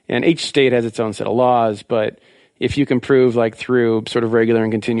 and each state has its own set of laws. But if you can prove, like through sort of regular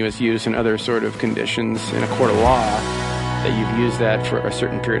and continuous use and other sort of conditions in a court of law, that you've used that for a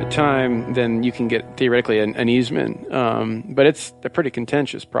certain period of time, then you can get theoretically an easement. But it's a pretty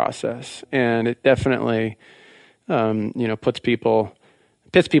contentious process, and it definitely pits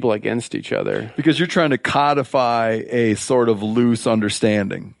people against each other. Because you're trying to codify a sort of loose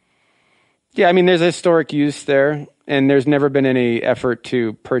understanding. Yeah, I mean, there's a historic use there, and there's never been any effort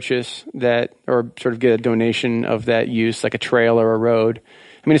to purchase that or sort of get a donation of that use, like a trail or a road.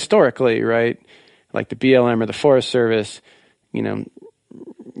 I mean, historically, right, like the BLM or the Forest Service,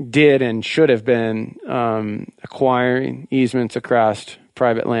 did and should have been acquiring easements across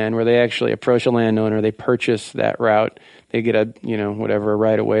private land, where they actually approach a landowner, they purchase that route, they get a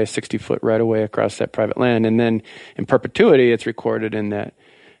right of way, a 60-foot right of way across that private land, and then in perpetuity, it's recorded in that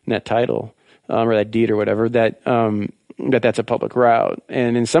title or that deed or whatever that's a public route.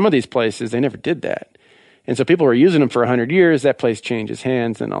 And in some of these places, they never did that, and so people were using them for 100 years. That place changes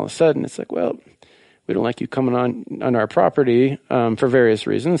hands, and all of a sudden, it's like, well, we don't like you coming on our property for various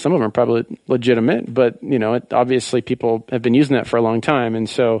reasons. Some of them are probably legitimate, but obviously people have been using that for a long time, and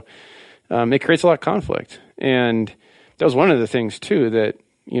so it creates a lot of conflict. And that was one of the things too that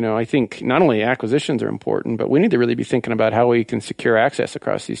I think not only acquisitions are important, but we need to really be thinking about how we can secure access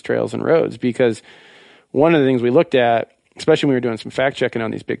across these trails and roads. Because one of the things we looked at, especially when we were doing some fact checking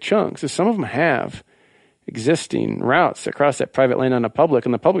on these big chunks, is some of them have existing routes across that private land on the public,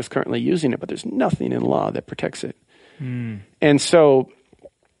 and the public's currently using it, but there's nothing in law that protects it. And so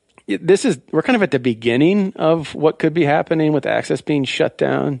we're kind of at the beginning of what could be happening with access being shut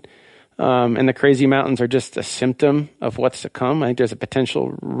down, and the crazy mountains are just a symptom of what's to come. I think there's a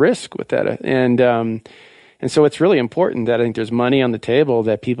potential risk with that, and so it's really important that I think there's money on the table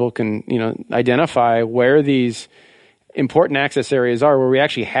that people can identify where these important access areas are, where we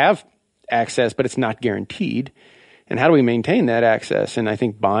actually have access, but it's not guaranteed. And how do we maintain that access? And I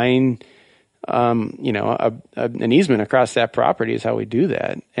think buying, an easement across that property is how we do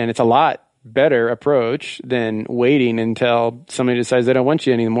that. And it's a lot better approach than waiting until somebody decides they don't want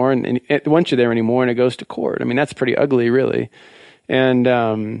you anymore and want you there anymore, and it goes to court. I mean, that's pretty ugly, really. And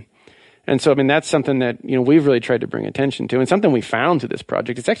And so, I mean, that's something that, we've really tried to bring attention to, and something we found through this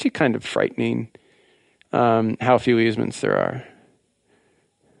project. It's actually kind of frightening how few easements there are.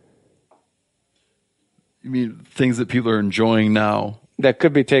 You mean things that people are enjoying now? That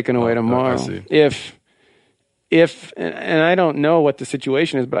could be taken away tomorrow. I see. If, and I don't know what the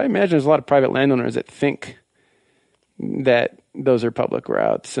situation is, but I imagine there's a lot of private landowners that think that those are public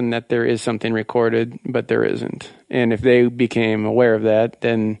routes and that there is something recorded, but there isn't. And if they became aware of that,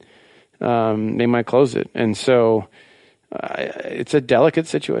 then they might close it. And so it's a delicate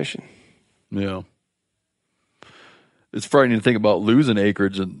situation. Yeah. It's frightening to think about losing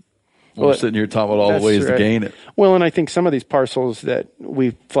acreage, and we're sitting here talking about all the ways to gain it. Well, and I think some of these parcels that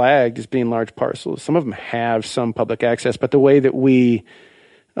we flagged as being large parcels, some of them have some public access, but the way that we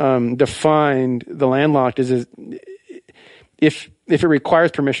defined the landlocked is if it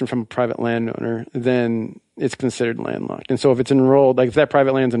requires permission from a private landowner, then it's considered landlocked. And so if it's enrolled, like if that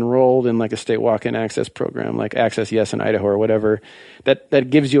private land's enrolled in like a state walk-in access program, like Access Yes in Idaho or whatever, that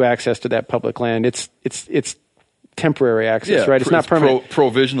gives you access to that public land. It's temporary access, right? It's not permanent.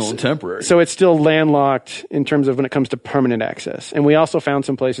 Provisional and temporary. So it's still landlocked in terms of when it comes to permanent access. And we also found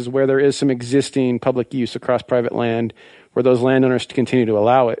some places where there is some existing public use across private land where those landowners continue to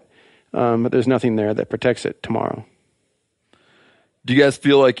allow it. But there's nothing there that protects it tomorrow. Do you guys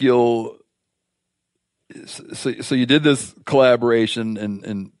feel like so you did this collaboration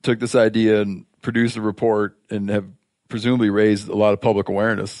and took this idea and produced a report and have presumably raised a lot of public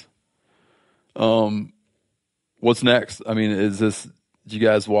awareness. What's next? I mean, do you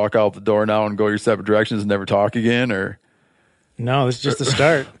guys walk out the door now and go your separate directions and never talk again, or? No, this is just the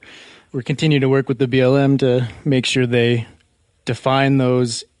start. We're continuing to work with the BLM to make sure they define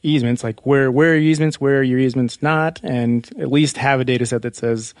those easements, like where are easements, where are your easements not, and at least have a data set that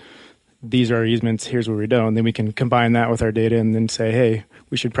says these are our easements, here's where we don't. And then we can combine that with our data and then say, hey,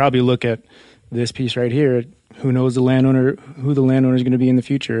 we should probably look at this piece right here. Who knows who the landowner is going to be in the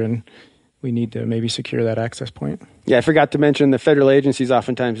future, and we need to maybe secure that access point. Yeah, I forgot to mention the federal agencies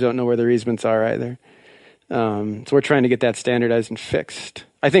oftentimes don't know where their easements are either. So we're trying to get that standardized and fixed.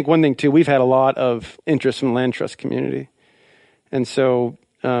 I think one thing, too, we've had a lot of interest from the land trust community. And so,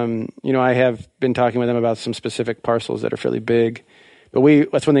 I have been talking with them about some specific parcels that are fairly big. But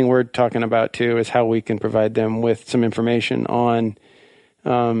that's one thing we're talking about, too, is how we can provide them with some information on,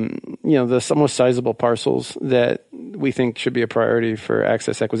 the most sizable parcels that we think should be a priority for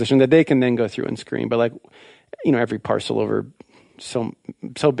access acquisition that they can then go through and screen. But every parcel over so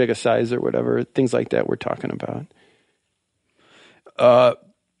big a size or whatever, things like that we're talking about.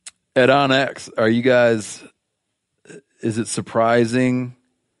 At OnX, are you guys, is it surprising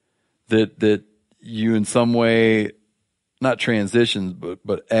that you in some way, not transitioned,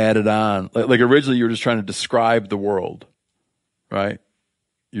 but added on? Like originally you were just trying to describe the world, right?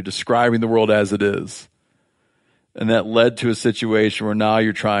 You're describing the world as it is. And that led to a situation where now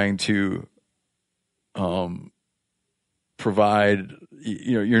you're trying to provide,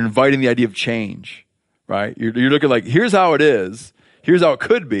 you're inviting the idea of change, right? You're looking like, here's how it is. Here's how it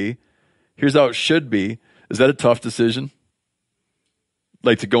could be. Here's how it should be. Is that a tough decision?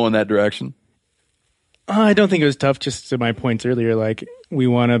 Like to go in that direction? I don't think it was tough, just to my points earlier. Like, we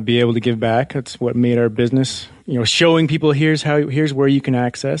want to be able to give back. That's what made our business, showing people here's where you can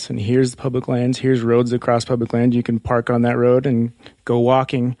access, and here's the public lands, here's roads across public land. You can park on that road and go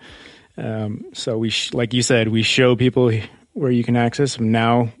walking. So we, like you said, we show people where you can access, and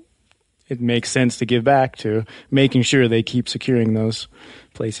now it makes sense to give back to making sure they keep securing those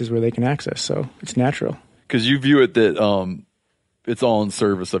places where they can access. So it's natural. Because you view it that it's all in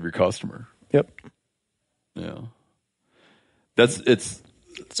service of your customer. Yep. Yeah.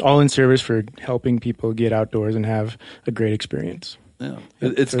 It's all in service for helping people get outdoors and have a great experience. Yeah.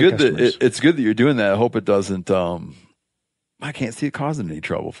 It's good it's good that you're doing that. I hope it doesn't I can't see it causing any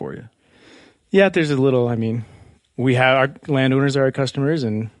trouble for you. Yeah, there's a little, we have our landowners are our customers,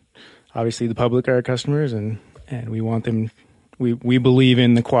 and obviously the public are our customers, and we want them, we believe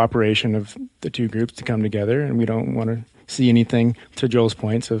in the cooperation of the two groups to come together, and we don't want to see anything, to Joel's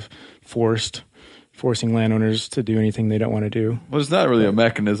points, of forcing landowners to do anything they don't want to do. Well, there's not really a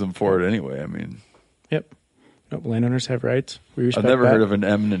mechanism for it anyway. Yep. Nope, landowners have rights. We respect I've never that. heard of an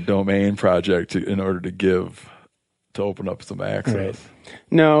eminent domain project in order to open up some access. Right.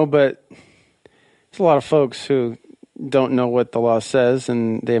 No, but there's a lot of folks who don't know what the law says,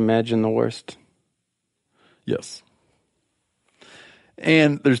 and they imagine the worst. Yes.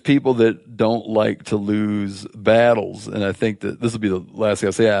 And there's people that don't like to lose battles, and I think that this will be the last thing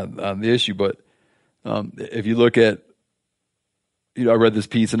I'll say on the issue, but if you look at, I read this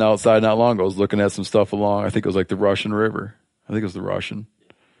piece in Outside not long ago. I was looking at some stuff along, I think it was like the Russian River. I think it was the Russian.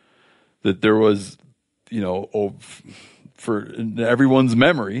 that there was, for everyone's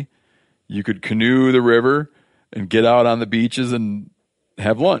memory, you could canoe the river and get out on the beaches and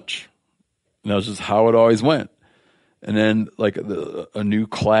have lunch. And that was just how it always went. And then like a new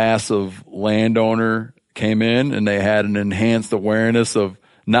class of landowner came in and they had an enhanced awareness of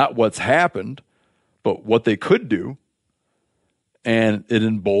not what's happened, but what they could do. And it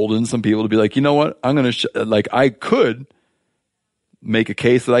emboldened some people to be like, you know what? I'm going to, I could make a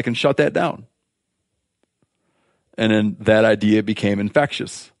case that I can shut that down. And then that idea became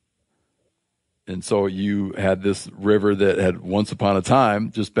infectious. And so you had this river that had once upon a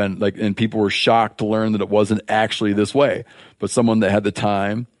time just been and people were shocked to learn that it wasn't actually this way. But someone that had the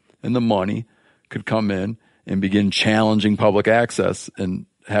time and the money could come in and begin challenging public access and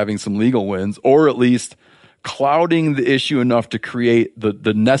having some legal wins, or at least clouding the issue enough to create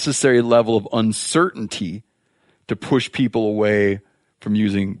the necessary level of uncertainty to push people away from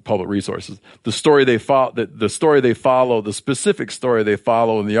using public resources. The specific story they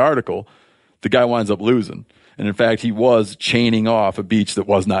follow in the article, the guy winds up losing. And in fact, he was chaining off a beach that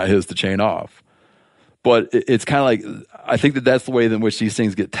was not his to chain off. But it's kind of like, I think that's the way in which these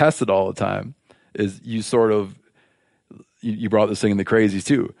things get tested all the time, is you sort of, you brought this thing in the crazies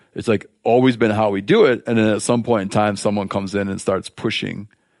too. It's like always been how we do it. And then at some point in time, someone comes in and starts pushing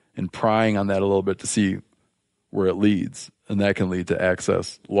and prying on that a little bit to see where it leads. And that can lead to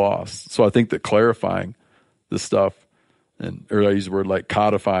access loss. So I think that clarifying this stuff, or I use the word like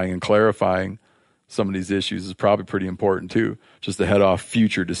codifying and clarifying some of these issues is probably pretty important too, just to head off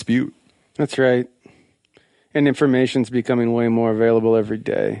future dispute. That's right. And information's becoming way more available every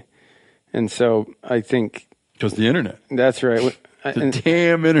day. And so I think... Because the internet. That's right. The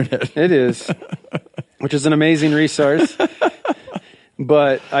damn internet. It is, which is an amazing resource.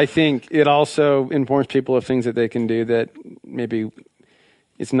 But I think it also informs people of things that they can do that maybe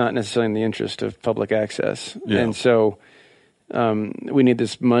it's not necessarily in the interest of public access. Yeah. And so we need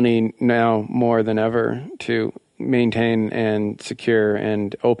this money now more than ever to maintain and secure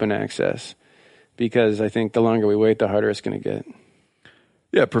and open access, because I think the longer we wait, the harder it's going to get.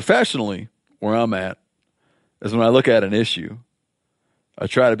 Yeah, professionally, where I'm at is when I look at an issue, I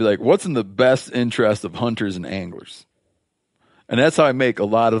try to be like, what's in the best interest of hunters and anglers? And that's how I make a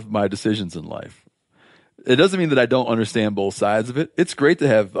lot of my decisions in life. It doesn't mean that I don't understand both sides of it. It's great to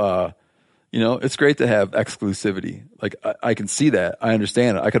have, it's great to have exclusivity. Like I can see that. I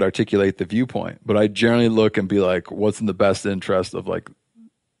understand it. I could articulate the viewpoint, but I generally look and be like, what's in the best interest of like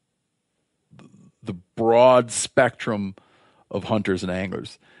the broad spectrum of hunters and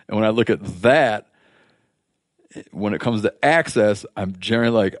anglers. And when I look at that, when it comes to access, I'm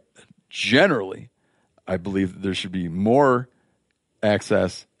generally, I believe that there should be more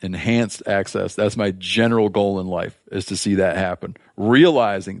access, enhanced access. That's my general goal in life, is to see that happen.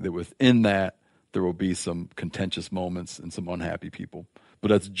 Realizing that within that, there will be some contentious moments and some unhappy people. But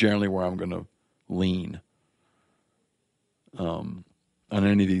that's generally where I'm going to lean on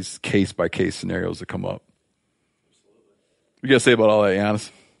any of these case-by-case scenarios that come up. What you got to say about all that,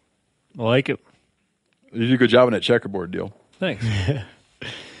 Giannis? I like it. You did a good job on that checkerboard deal. Thanks.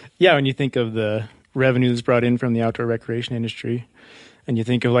 Yeah, when you think of the revenues brought in from the outdoor recreation industry, and you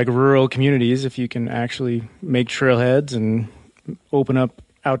think of like rural communities, if you can actually make trailheads and open up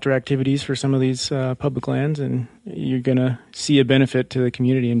outdoor activities for some of these public lands, and you're going to see a benefit to the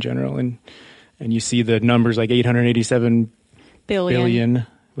community in general. And you see the numbers like $887 billion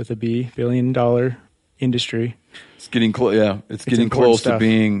with a B, $1 billion industry. It's getting close. Yeah, it's getting close to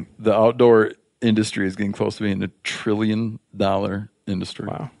being, the outdoor industry is getting close to being $1 trillion industry.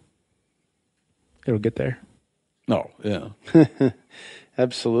 Wow. It'll get there. No, yeah.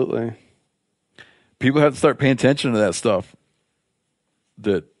 Absolutely. People have to start paying attention to that stuff.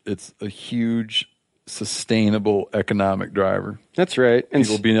 That it's a huge, sustainable economic driver. That's right. And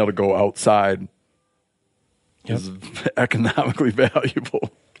people being able to go outside is economically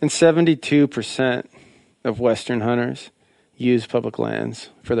valuable. And 72% of Western hunters use public lands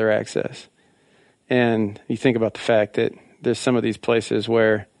for their access. And you think about the fact that there's some of these places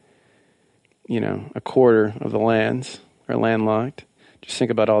where, a quarter of the lands are landlocked. Just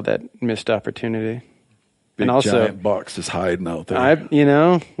think about all that missed opportunity. Big, and also, giant bucks just hiding out there. We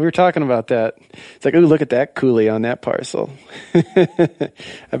were talking about that. It's like, ooh, look at that coulee on that parcel. I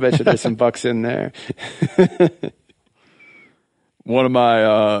bet you there's some bucks in there. One of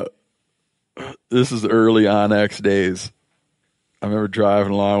my, this is early Onyx days. I remember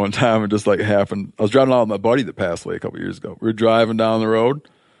driving along one time and just like happened. I was driving along with my buddy that passed away a couple years ago. We were driving down the road.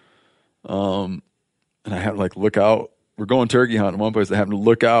 And I had to like look out. We're going turkey hunting in one place. I happened to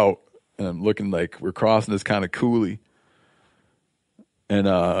look out, and I'm looking like we're crossing this kind of coulee. And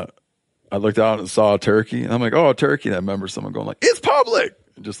I looked out and saw a turkey, and I'm like, oh, a turkey. And I remember someone going like, it's public.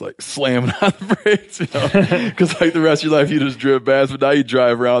 And just like slamming on the brakes, because like the rest of your life you just drive past, but now you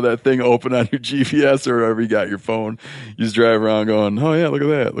drive around that thing open on your GPS or wherever you got your phone. You just drive around going, oh yeah, look at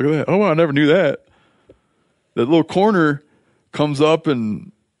that, look at that. Oh wow, I never knew that. That little corner comes up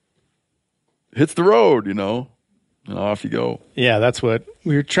and hits the road, and off you go. Yeah, that's what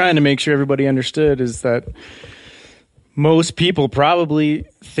we were trying to make sure everybody understood, is that most people probably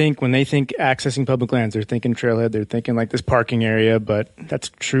think when they think accessing public lands, they're thinking trailhead, they're thinking like this parking area, but that's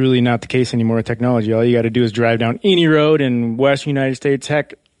truly not the case anymore with technology. All you got to do is drive down any road in Western United States,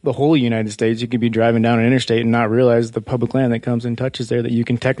 heck, the whole United States. You could be driving down an interstate and not realize the public land that comes and touches there, that you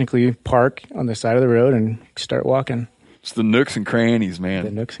can technically park on the side of the road and start walking. It's the nooks and crannies, man.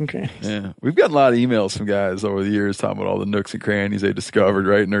 The nooks and crannies. Yeah. We've gotten a lot of emails from guys over the years talking about all the nooks and crannies they discovered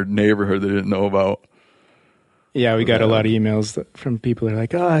right in their neighborhood they didn't know about. Yeah, we got a lot of emails from people that are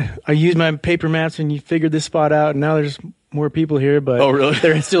like, oh, I used my paper maps and you figured this spot out, and now there's more people here, but really?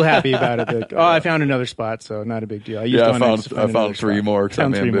 They're still happy about it. Like, I found another spot, so not a big deal. I found 3 more because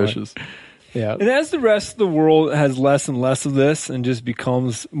I'm ambitious. Yeah. And as the rest of the world has less and less of this and just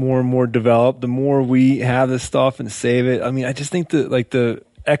becomes more and more developed, the more we have this stuff and save it. I mean, I just think that like the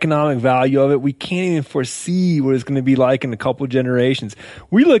economic value of it, we can't even foresee what it's going to be like in a couple generations.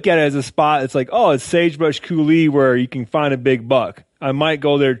 We look at it as a spot. It's like, oh, it's Sagebrush Coulee where you can find a big buck. I might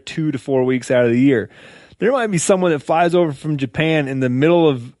go there 2 to 4 weeks out of the year. There might be someone that flies over from Japan in the middle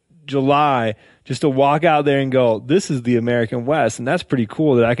of July just to walk out there and go, this is the American West. And that's pretty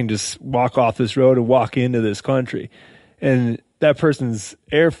cool that I can just walk off this road and walk into this country. And that person's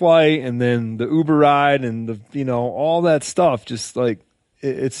air flight and then the Uber ride and all that stuff, just like,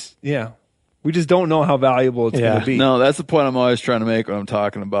 it's we just don't know how valuable it's going to be. No, that's the point I'm always trying to make when I'm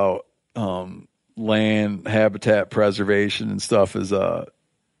talking about land habitat preservation and stuff. Is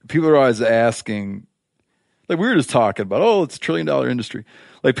people are always asking, like we were just talking about, it's $1 trillion industry.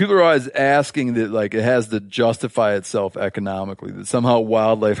 Like people are always asking that like it has to justify itself economically, that somehow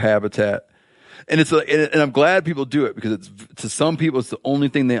wildlife habitat. And and I'm glad people do it, because it's, to some people, it's the only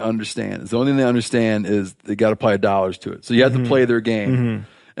thing they understand. It's the only thing they understand is they got to apply dollars to it. So you have to play their game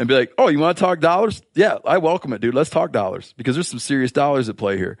and be like, oh, you want to talk dollars? Yeah, I welcome it, dude. Let's talk dollars, because there's some serious dollars at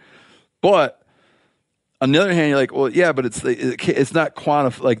play here. But on the other hand, you're like, well, yeah, but it's not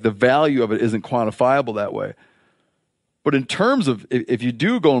like the value of it isn't quantifiable that way. But in terms of if you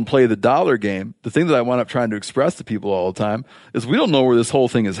do go and play the dollar game, the thing that I wind up trying to express to people all the time is we don't know where this whole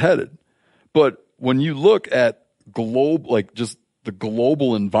thing is headed. But when you look at just the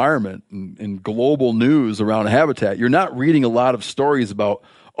global environment and global news around habitat, you're not reading a lot of stories about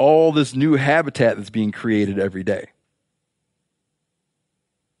all this new habitat that's being created every day.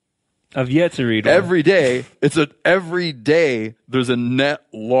 I've yet to read one. Every day, every day there's a net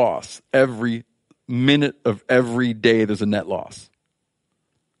loss. Every minute of every day there's a net loss.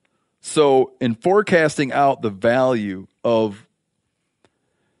 So in forecasting out the value of,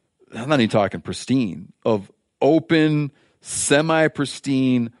 I'm not even talking pristine, of open,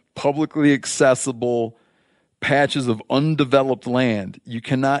 semi-pristine, publicly accessible patches of undeveloped land, you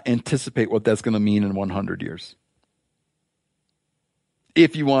cannot anticipate what that's going to mean in 100 years.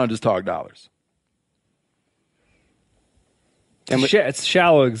 If you want to just talk dollars. It's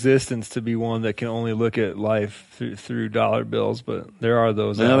shallow existence to be one that can only look at life through dollar bills, but there are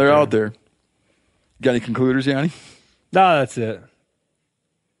those out there. They're out there. Got any concluders, Yanni? No, that's it.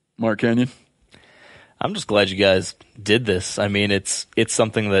 Mark Kenyon? I'm just glad you guys did this. I mean, it's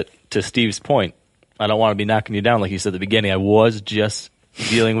something that, to Steve's point, I don't want to be knocking you down like you said at the beginning. I was just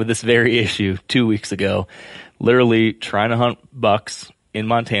dealing with this very issue 2 weeks ago, literally trying to hunt bucks in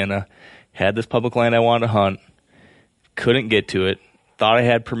Montana, had this public land I wanted to hunt, couldn't get to it, thought I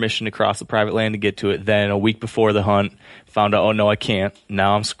had permission to cross the private land to get to it. Then a week before the hunt, found out, oh, no, I can't.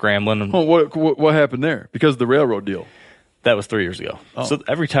 Now I'm scrambling. Oh, what happened there? Because of the railroad deal? That was 3 years ago. Oh. So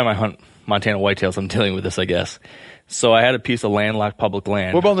every time I hunt Montana whitetails, I'm dealing with this, I guess. So I had a piece of landlocked public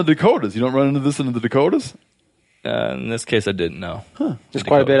land. What about in the Dakotas? You don't run into this in the Dakotas? In this case, I didn't know. Huh. There's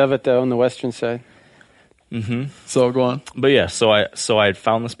quite a bit of it, though, on the western side. Mm-hmm. So go on. But yeah, so I had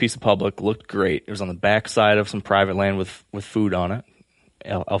found this piece of public, looked great. It was on the back side of some private land with food on it,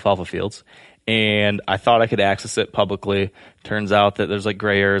 alfalfa fields. And I thought I could access it publicly. Turns out that there's like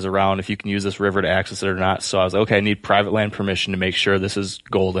gray areas around if you can use this river to access it or not. So I was like, okay, I need private land permission to make sure this is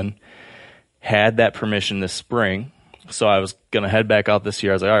golden. Had that permission this spring. So I was going to head back out this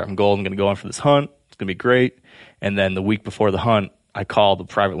year. I was like, all right, I'm golden. I'm going to go on for this hunt. It's going to be great. And then the week before the hunt, I called the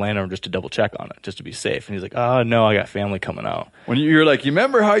private landowner just to double check on it, just to be safe. And he's like, oh, no, I got family coming out. When you're like, you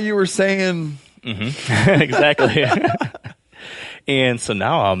remember how you were saying? Mm-hmm. Exactly. And so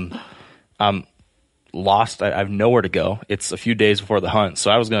now I'm lost. I have nowhere to go. It's a few days before the hunt.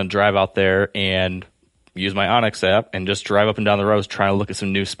 So I was going to drive out there and use my Onyx app and just drive up and down the roads trying to look at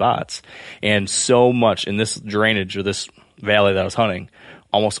some new spots. And so much in this drainage or this valley that I was hunting,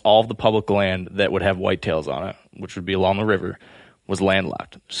 almost all of the public land that would have whitetails on it, which would be along the river, was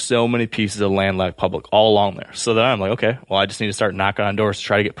landlocked. So many pieces of landlocked public all along there. So then I'm like, okay, well, I just need to start knocking on doors to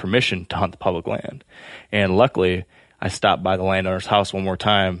try to get permission to hunt the public land. And luckily, I stopped by the landowner's house one more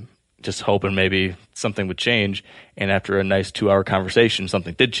time, just hoping maybe something would change. And after a nice 2-hour conversation,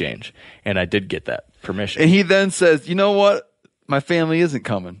 something did change. And I did get that permission. And he then says, you know what? My family isn't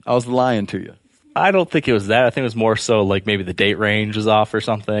coming. I was lying to you. I don't think it was that. I think it was more so like maybe the date range was off or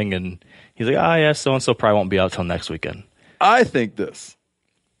something. And he's like, oh, yeah, so-and-so probably won't be out till next weekend. I think this.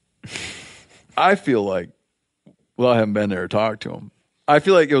 I feel like, well, I haven't been there to talk to him. I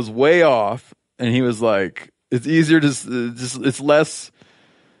feel like it was way off. And he was like, it's easier to it's less,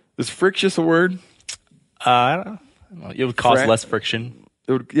 is frictious a word? I don't know. It would cause less friction.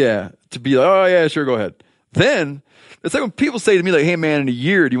 It would, yeah, to be like, oh, yeah, sure, go ahead. Then, it's like when people say to me, like, hey, man, in a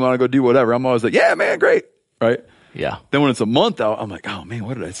year, do you want to go do whatever? I'm always like, yeah, man, great. Right? Yeah. Then when it's a month out, I'm like, oh, man,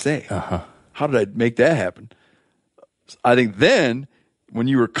 what did I say? How did I make that happen? I think then, when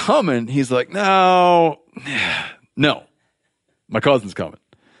you were coming, he's like, no, my cousin's coming.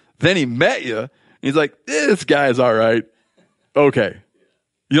 Then he met you, and he's like, this guy's all right. Okay.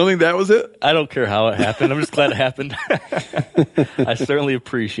 You don't think that was it? I don't care how it happened. I'm just glad it happened. I certainly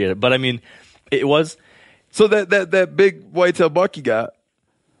appreciate it. But I mean, it was. So that big whitetail buck you got.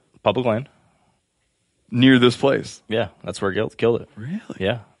 Public land. Near this place. Yeah, that's where it killed it. Really?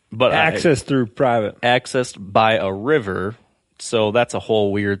 Yeah. But access through private. Accessed by a river. So that's a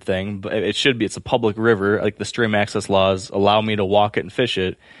whole weird thing. But it should be. It's a public river. Like the stream access laws allow me to walk it and fish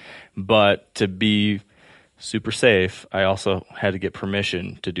it. But to be super safe, I also had to get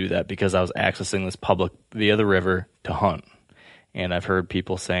permission to do that because I was accessing this public via the river to hunt. And I've heard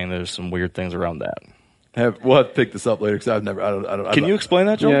people saying there's some weird things around that. We'll have to pick this up later because I've never. I don't. Can you explain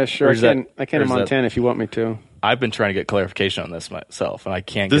that, Joel? Yeah, sure. I can in Montana if you want me to. I've been trying to get clarification on this myself, and I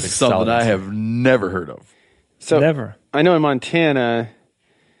can't this get is something I have never heard of. So never. I know in Montana,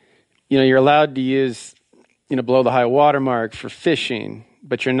 you're allowed to use, below the high water mark for fishing,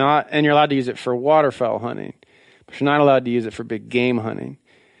 but you're not, and you're allowed to use it for waterfowl hunting, but you're not allowed to use it for big game hunting.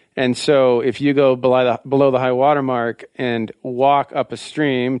 And so if you go below the high water mark and walk up a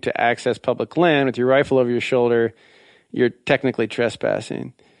stream to access public land with your rifle over your shoulder, you're technically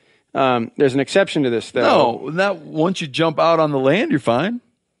trespassing. There's an exception to this, though. No, once you jump out on the land, you're fine.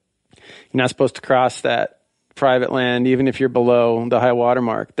 You're not supposed to cross that private land, even if you're below the high water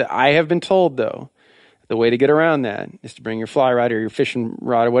mark. I have been told, though, the way to get around that is to bring your fly rod or your fishing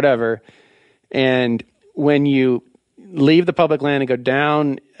rod or whatever. And when you leave the public land and go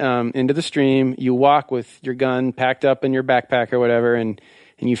down into the stream, you walk with your gun packed up in your backpack or whatever, and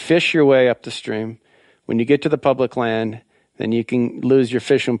you fish your way up the stream. When you get to the public land, then you can lose your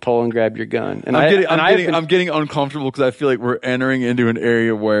fishing pole and grab your gun. And I'm getting uncomfortable because I feel like we're entering into an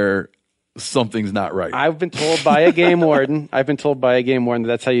area where something's not right. I've been told by a game warden. That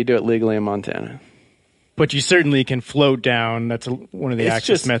that's how you do it legally in Montana. But you certainly can float down. That's one of the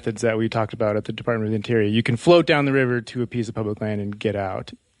access methods that we talked about at the Department of the Interior. You can float down the river to a piece of public land and get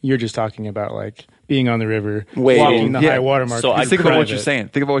out. You're just talking about like being on the river, walking the high water mark. So think about what you're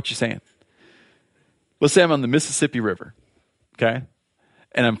saying. Let's say I'm on the Mississippi River, okay,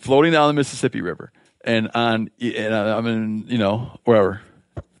 and I'm floating down the Mississippi River, and I'm in wherever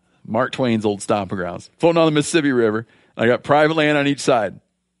Mark Twain's old stomping grounds, floating down the Mississippi River. I got private land on each side.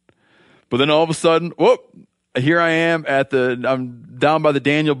 But then all of a sudden, whoop, here I am I'm down by the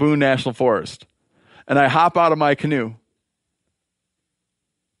Daniel Boone National Forest. And I hop out of my canoe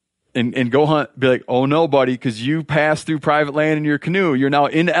and go hunt. Be like, oh no, buddy, because you passed through private land in your canoe. You're now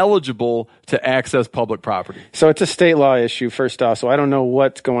ineligible to access public property. So it's a state law issue, first off. So I don't know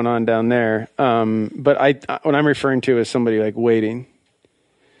what's going on down there. But what I'm referring to is somebody like waiting.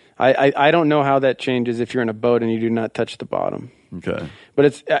 I don't know how that changes if you're in a boat and you do not touch the bottom. Okay.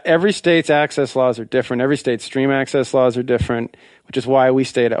 But every state's access laws are different. Every state's stream access laws are different, which is why we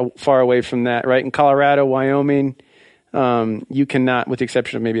stayed far away from that, right? In Colorado, Wyoming, you cannot, with the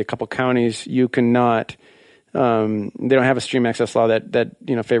exception of maybe a couple counties, you cannot, they don't have a stream access law that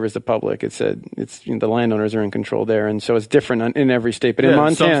favors the public. It's the landowners are in control there. And so it's different in every state. But in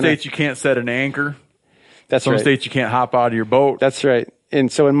Montana, some states you can't set an anchor. That's right. Some states you can't hop out of your boat. That's right. And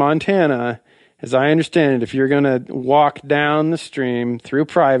so in Montana, as I understand it, if you're going to walk down the stream through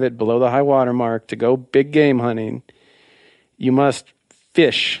private below the high water mark to go big game hunting, you must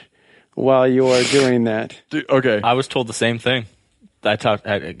fish while you are doing that. Okay. I was told the same thing. I talked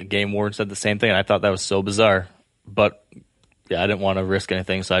at a game warden said the same thing, and I thought that was so bizarre. But yeah, I didn't want to risk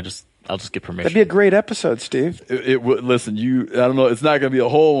anything, so I'll just get permission. That'd be a great episode, Steve. It would. Listen, I don't know. It's not going to be a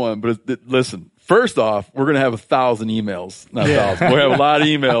whole one, but listen. First off, we're going to have 1,000 emails. Not 1,000. We'll have a lot of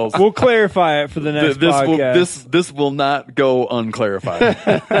emails. We'll clarify it for the next podcast. This will not go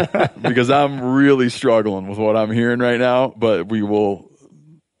unclarified because I'm really struggling with what I'm hearing right now. But we will.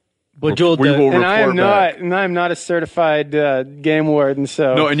 Well, Joel, we will and report back. I'm not a certified game warden,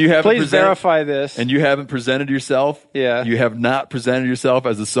 so no. And you haven't please verify this. And you haven't presented yourself. Yeah, you have not presented yourself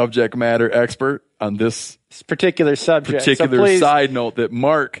as a subject matter expert on this particular subject. Particular side note that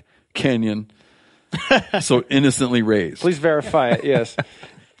Mark Kenyon so innocently raised. Please verify it. Yes.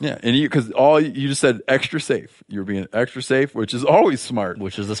 Yeah, and because you just said extra safe. You're being extra safe, which is always smart.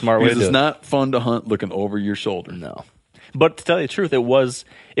 Which is the smart way to do it. It's not fun to hunt looking over your shoulder. No. But to tell you the truth, it was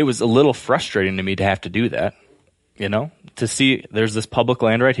a little frustrating to me to have to do that. You know, to see there's this public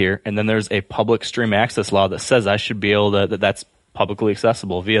land right here, and then there's a public stream access law that says I should be able to that's publicly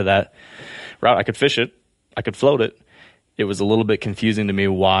accessible via that route. I could fish it, I could float it. It was a little bit confusing to me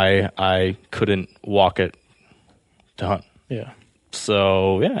why I couldn't walk it to hunt. Yeah.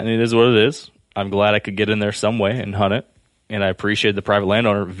 So yeah, and it is what it is. I'm glad I could get in there some way and hunt it, and I appreciate the private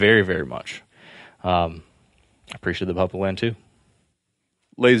landowner very, very much. I appreciate the public land too.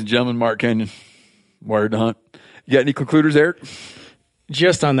 Ladies and gentlemen, Mark Kenyon, Wired to Hunt. You got any concluders, Eric?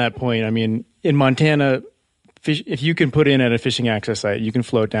 Just on that point, I mean, in Montana, if you can put in at a fishing access site, you can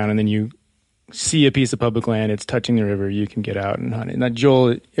float down, and then you see a piece of public land, it's touching the river, you can get out and hunt it. Now,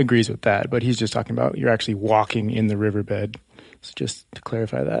 Joel agrees with that, but he's just talking about you're actually walking in the riverbed. So just to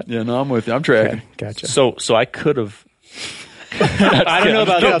clarify that. Yeah, no, I'm with you. I'm tracking. Okay, gotcha. So I could have. I don't know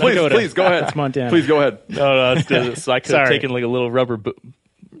about South Dakota. Please go ahead. It's Montana. Please go ahead. No, so I could have taken like a little rubber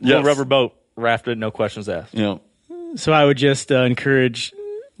boat, rafted, no questions asked. Yeah. So I would just encourage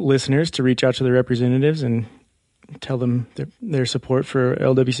listeners to reach out to their representatives and tell them their support for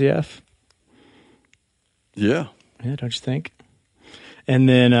LWCF. Yeah. Yeah, don't you think? And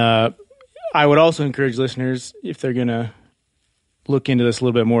then I would also encourage listeners, if they're going to look into this a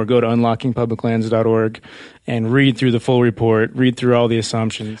little bit more, go to unlockingpubliclands.org and read through the full report, read through all the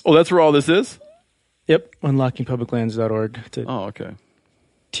assumptions. Oh, that's where all this is? Yep, unlockingpubliclands.org. Okay.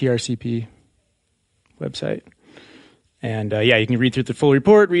 TRCP website. And you can read through the full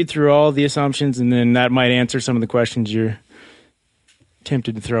report, read through all the assumptions, and then that might answer some of the questions you're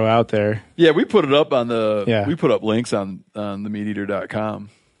tempted to throw out there. Yeah, we put it up on we put up links on themeateater.com.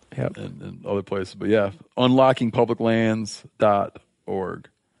 Yep. And other places. But yeah, unlockingpubliclands.org.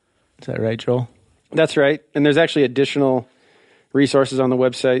 Is that right, Joel? That's right. And there's actually additional resources on the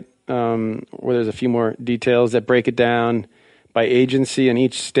website where there's a few more details that break it down by agency in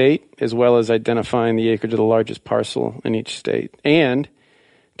each state, as well as identifying the acreage of the largest parcel in each state. And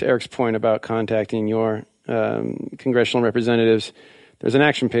to Eric's point about contacting your congressional representatives, there's an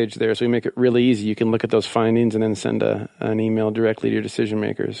action page there, so we make it really easy. You can look at those findings and then send an email directly to your decision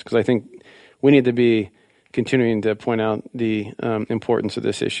makers. Because I think we need to be continuing to point out the importance of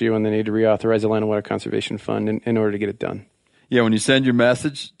this issue and the need to reauthorize the Land and Water Conservation Fund in order to get it done. Yeah, when you send your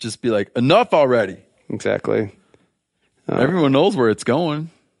message, just be like, enough already. Exactly. Everyone knows where it's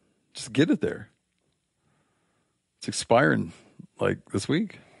going. Just get it there. It's expiring like this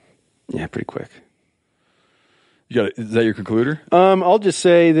week. Yeah, pretty quick. Is that your concluder? I'll just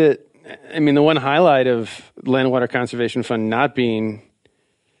say that, the one highlight of Land and Water Conservation Fund not being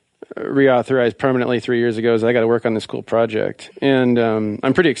reauthorized permanently 3 years ago is I got to work on this cool project. And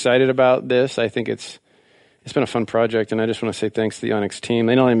I'm pretty excited about this. I think it's been a fun project, and I just want to say thanks to the Onyx team.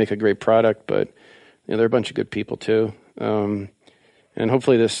 They not only make a great product, but they're a bunch of good people too. And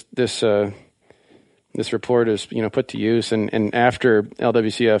hopefully this report is put to use, and after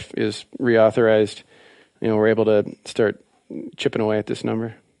LWCF is reauthorized, we're able to start chipping away at this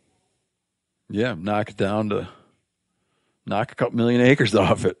number. Yeah, knock a couple million acres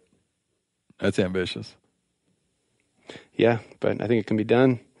off it. That's ambitious. Yeah, but I think it can be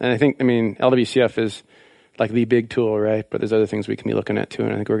done. And I think, LWCF is like the big tool, right? But there's other things we can be looking at too,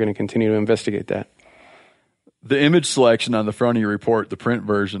 and I think we're going to continue to investigate that. The image selection on the front of your report, the print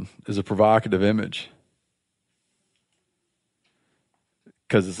version, is a provocative image.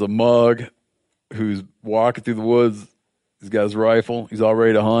 Because it's a mug who's walking through the woods. He's got his rifle. He's all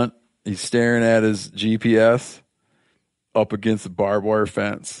ready to hunt. He's staring at his GPS up against the barbed wire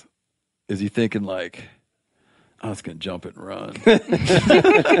fence. Is he thinking like, I was going to jump it and run.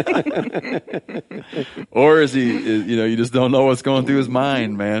 Or is he, you just don't know what's going through his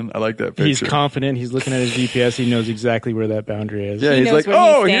mind, man. I like that picture. He's confident. He's looking at his GPS. He knows exactly where that boundary is. Yeah, He he's knows like, where he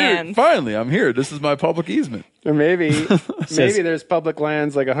oh, here, stands." finally, I'm here. This is my public easement. Or maybe there's public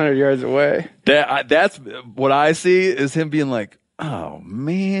lands like 100 yards away. That's what I see is him being like, oh,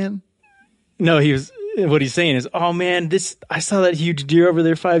 man. No, what he's saying is, oh man, I saw that huge deer over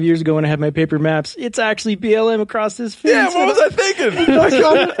there 5 years ago when I had my paper maps. It's actually BLM across this fence. Yeah, what was I thinking?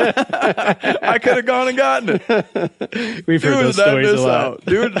 I could have gone and gotten it. We've heard those stories a lot.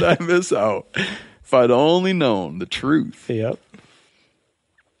 Dude, did I miss out? If I'd only known the truth. Yep.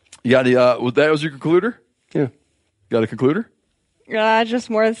 You got that was your concluder? Yeah. Got a concluder? Just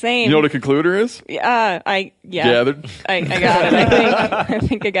more the same. You know what a concluder is? Yeah. Gathered? I got it. I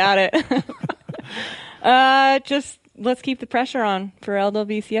think I got it. Just let's keep the pressure on for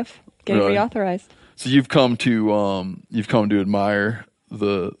LWCF getting Really? reauthorized. So you've come to admire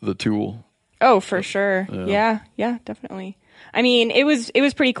the tool. Oh, for sure. Yeah, definitely. I mean, it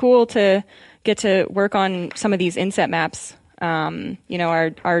was pretty cool to get to work on some of these inset maps.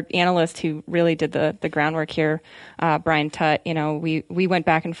 Our analyst who really did the groundwork here, Brian Tutt, we went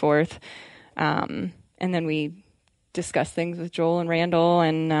back and forth, and then we discussed things with Joel and Randall,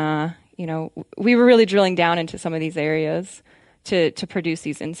 and we were really drilling down into some of these areas to produce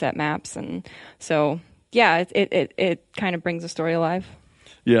these inset maps, and so yeah, it kind of brings the story alive.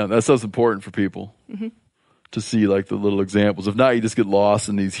 Yeah, that stuff's important for people to see like the little examples. If not, you just get lost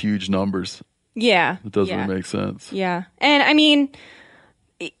in these huge numbers. Yeah, it doesn't really make sense. Yeah, and I mean,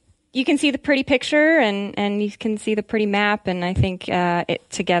 you can see the pretty picture and you can see the pretty map, and I think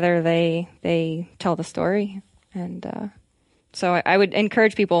together they tell the story, and so I would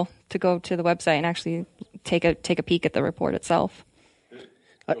encourage people to go to the website and actually take a peek at the report itself.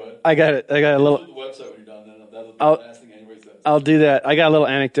 I got it. I got a little. The website when you're done. That'll be the last thing anybody says. I'll do that. I got a little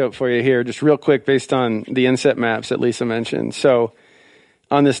anecdote for you here, just real quick, based on the inset maps that Lisa mentioned. So,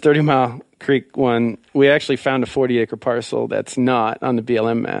 on this 30 Mile Creek one, we actually found a 40-acre parcel that's not on the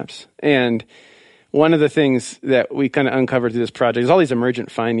BLM maps. And one of the things that we kind of uncovered through this project is all these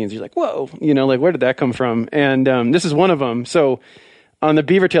emergent findings. You're like, whoa, where did that come from? And this is one of them. So, on the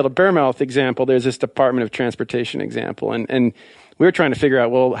Beavertail to Bearmouth example, there's this Department of Transportation example, and we were trying to figure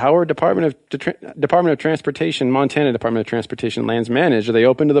out, well, how are Department of Transportation, Montana Department of Transportation lands managed? Are they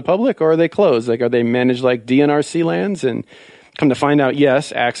open to the public or are they closed? Like, are they managed like DNRC lands? And come to find out,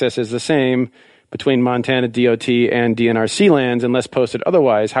 yes, access is the same between Montana DOT and DNRC lands unless posted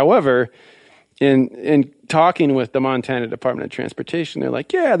otherwise. However, in talking with the Montana Department of Transportation, they're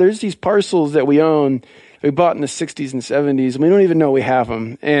like, yeah, there's these parcels that we own. We bought in the 60s and 70s, and we don't even know we have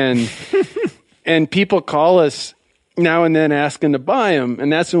them. And and people call us now and then asking to buy them,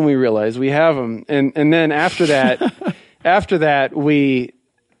 and that's when we realize we have them. And then after that, we're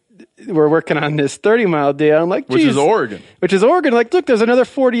working on this 30-mile deal. I'm like, which is Oregon. Like, look, there's another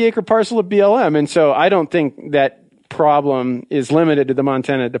 40-acre parcel of BLM. And so I don't think that problem is limited to the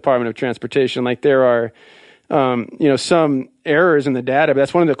Montana Department of Transportation. Like, there are, some errors in the data, but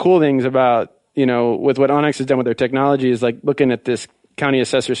that's one of the cool things about, with what Onyx has done with their technology is like looking at this county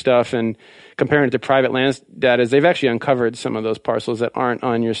assessor stuff and comparing it to private land data, is they've actually uncovered some of those parcels that aren't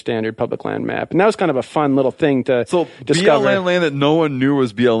on your standard public land map. And that was kind of a fun little thing to discover. BLM land that no one knew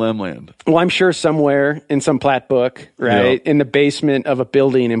was BLM land. Well, I'm sure somewhere in some plat book, right, in the basement of a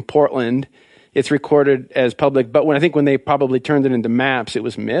building in Portland, it's recorded as public. But when they probably turned it into maps, it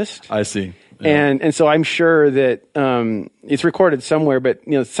was missed. I see. Yeah. And so I'm sure that it's recorded somewhere, but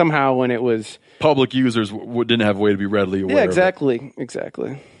somehow when it was public users didn't have a way to be readily aware. Yeah, exactly.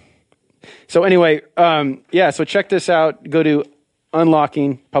 So anyway, so check this out. Go to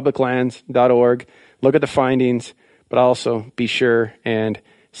unlockingpubliclands.org. Look at the findings, but also be sure and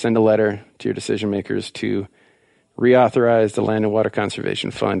send a letter to your decision makers to reauthorize the Land and Water Conservation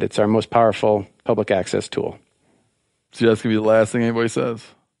Fund. It's our most powerful public access tool. See, that's going to be the last thing anybody says.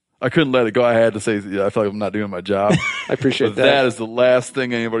 I couldn't let it go. I had to say, I feel like I'm not doing my job. I appreciate that. That is the last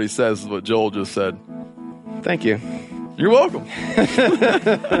thing anybody says is what Joel just said. Thank you. You're welcome.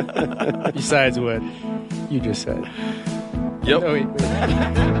 Besides what you just said. Yep. Oh, wait.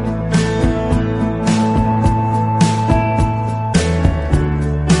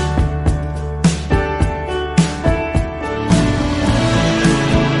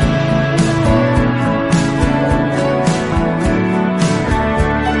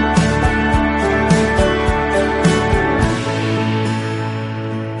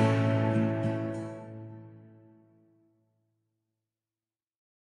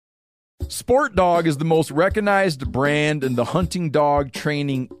 Sport Dog is the most recognized brand in the hunting dog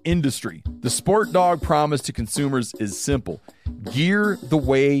training industry. The Sport Dog promise to consumers is simple. Gear the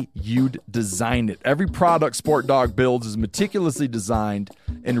way you'd design it. Every product Sport Dog builds is meticulously designed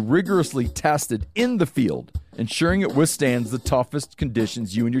and rigorously tested in the field, ensuring it withstands the toughest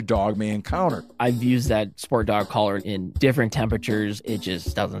conditions you and your dog may encounter. I've used that Sport Dog collar in different temperatures. It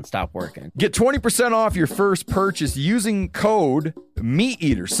just doesn't stop working. Get 20% off your first purchase using code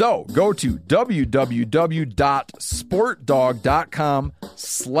MeatEater. So go to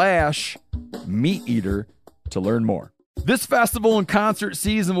www.sportdog.com/MeatEater to learn more. This festival and concert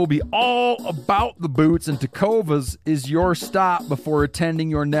season will be all about the boots, and Tecovas is your stop before attending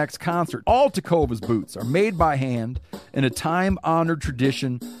your next concert. All Tecovas boots are made by hand in a time-honored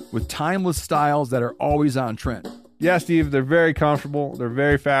tradition with timeless styles that are always on trend. Yeah, Steve, they're very comfortable, they're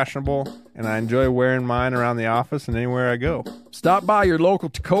very fashionable, and I enjoy wearing mine around the office and anywhere I go. Stop by your local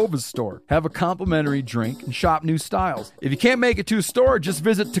Tecovas store, have a complimentary drink, and shop new styles. If you can't make it to a store, just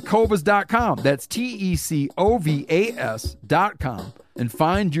visit Tecovas.com. That's Tecovas.com, and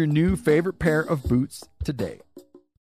find your new favorite pair of boots today.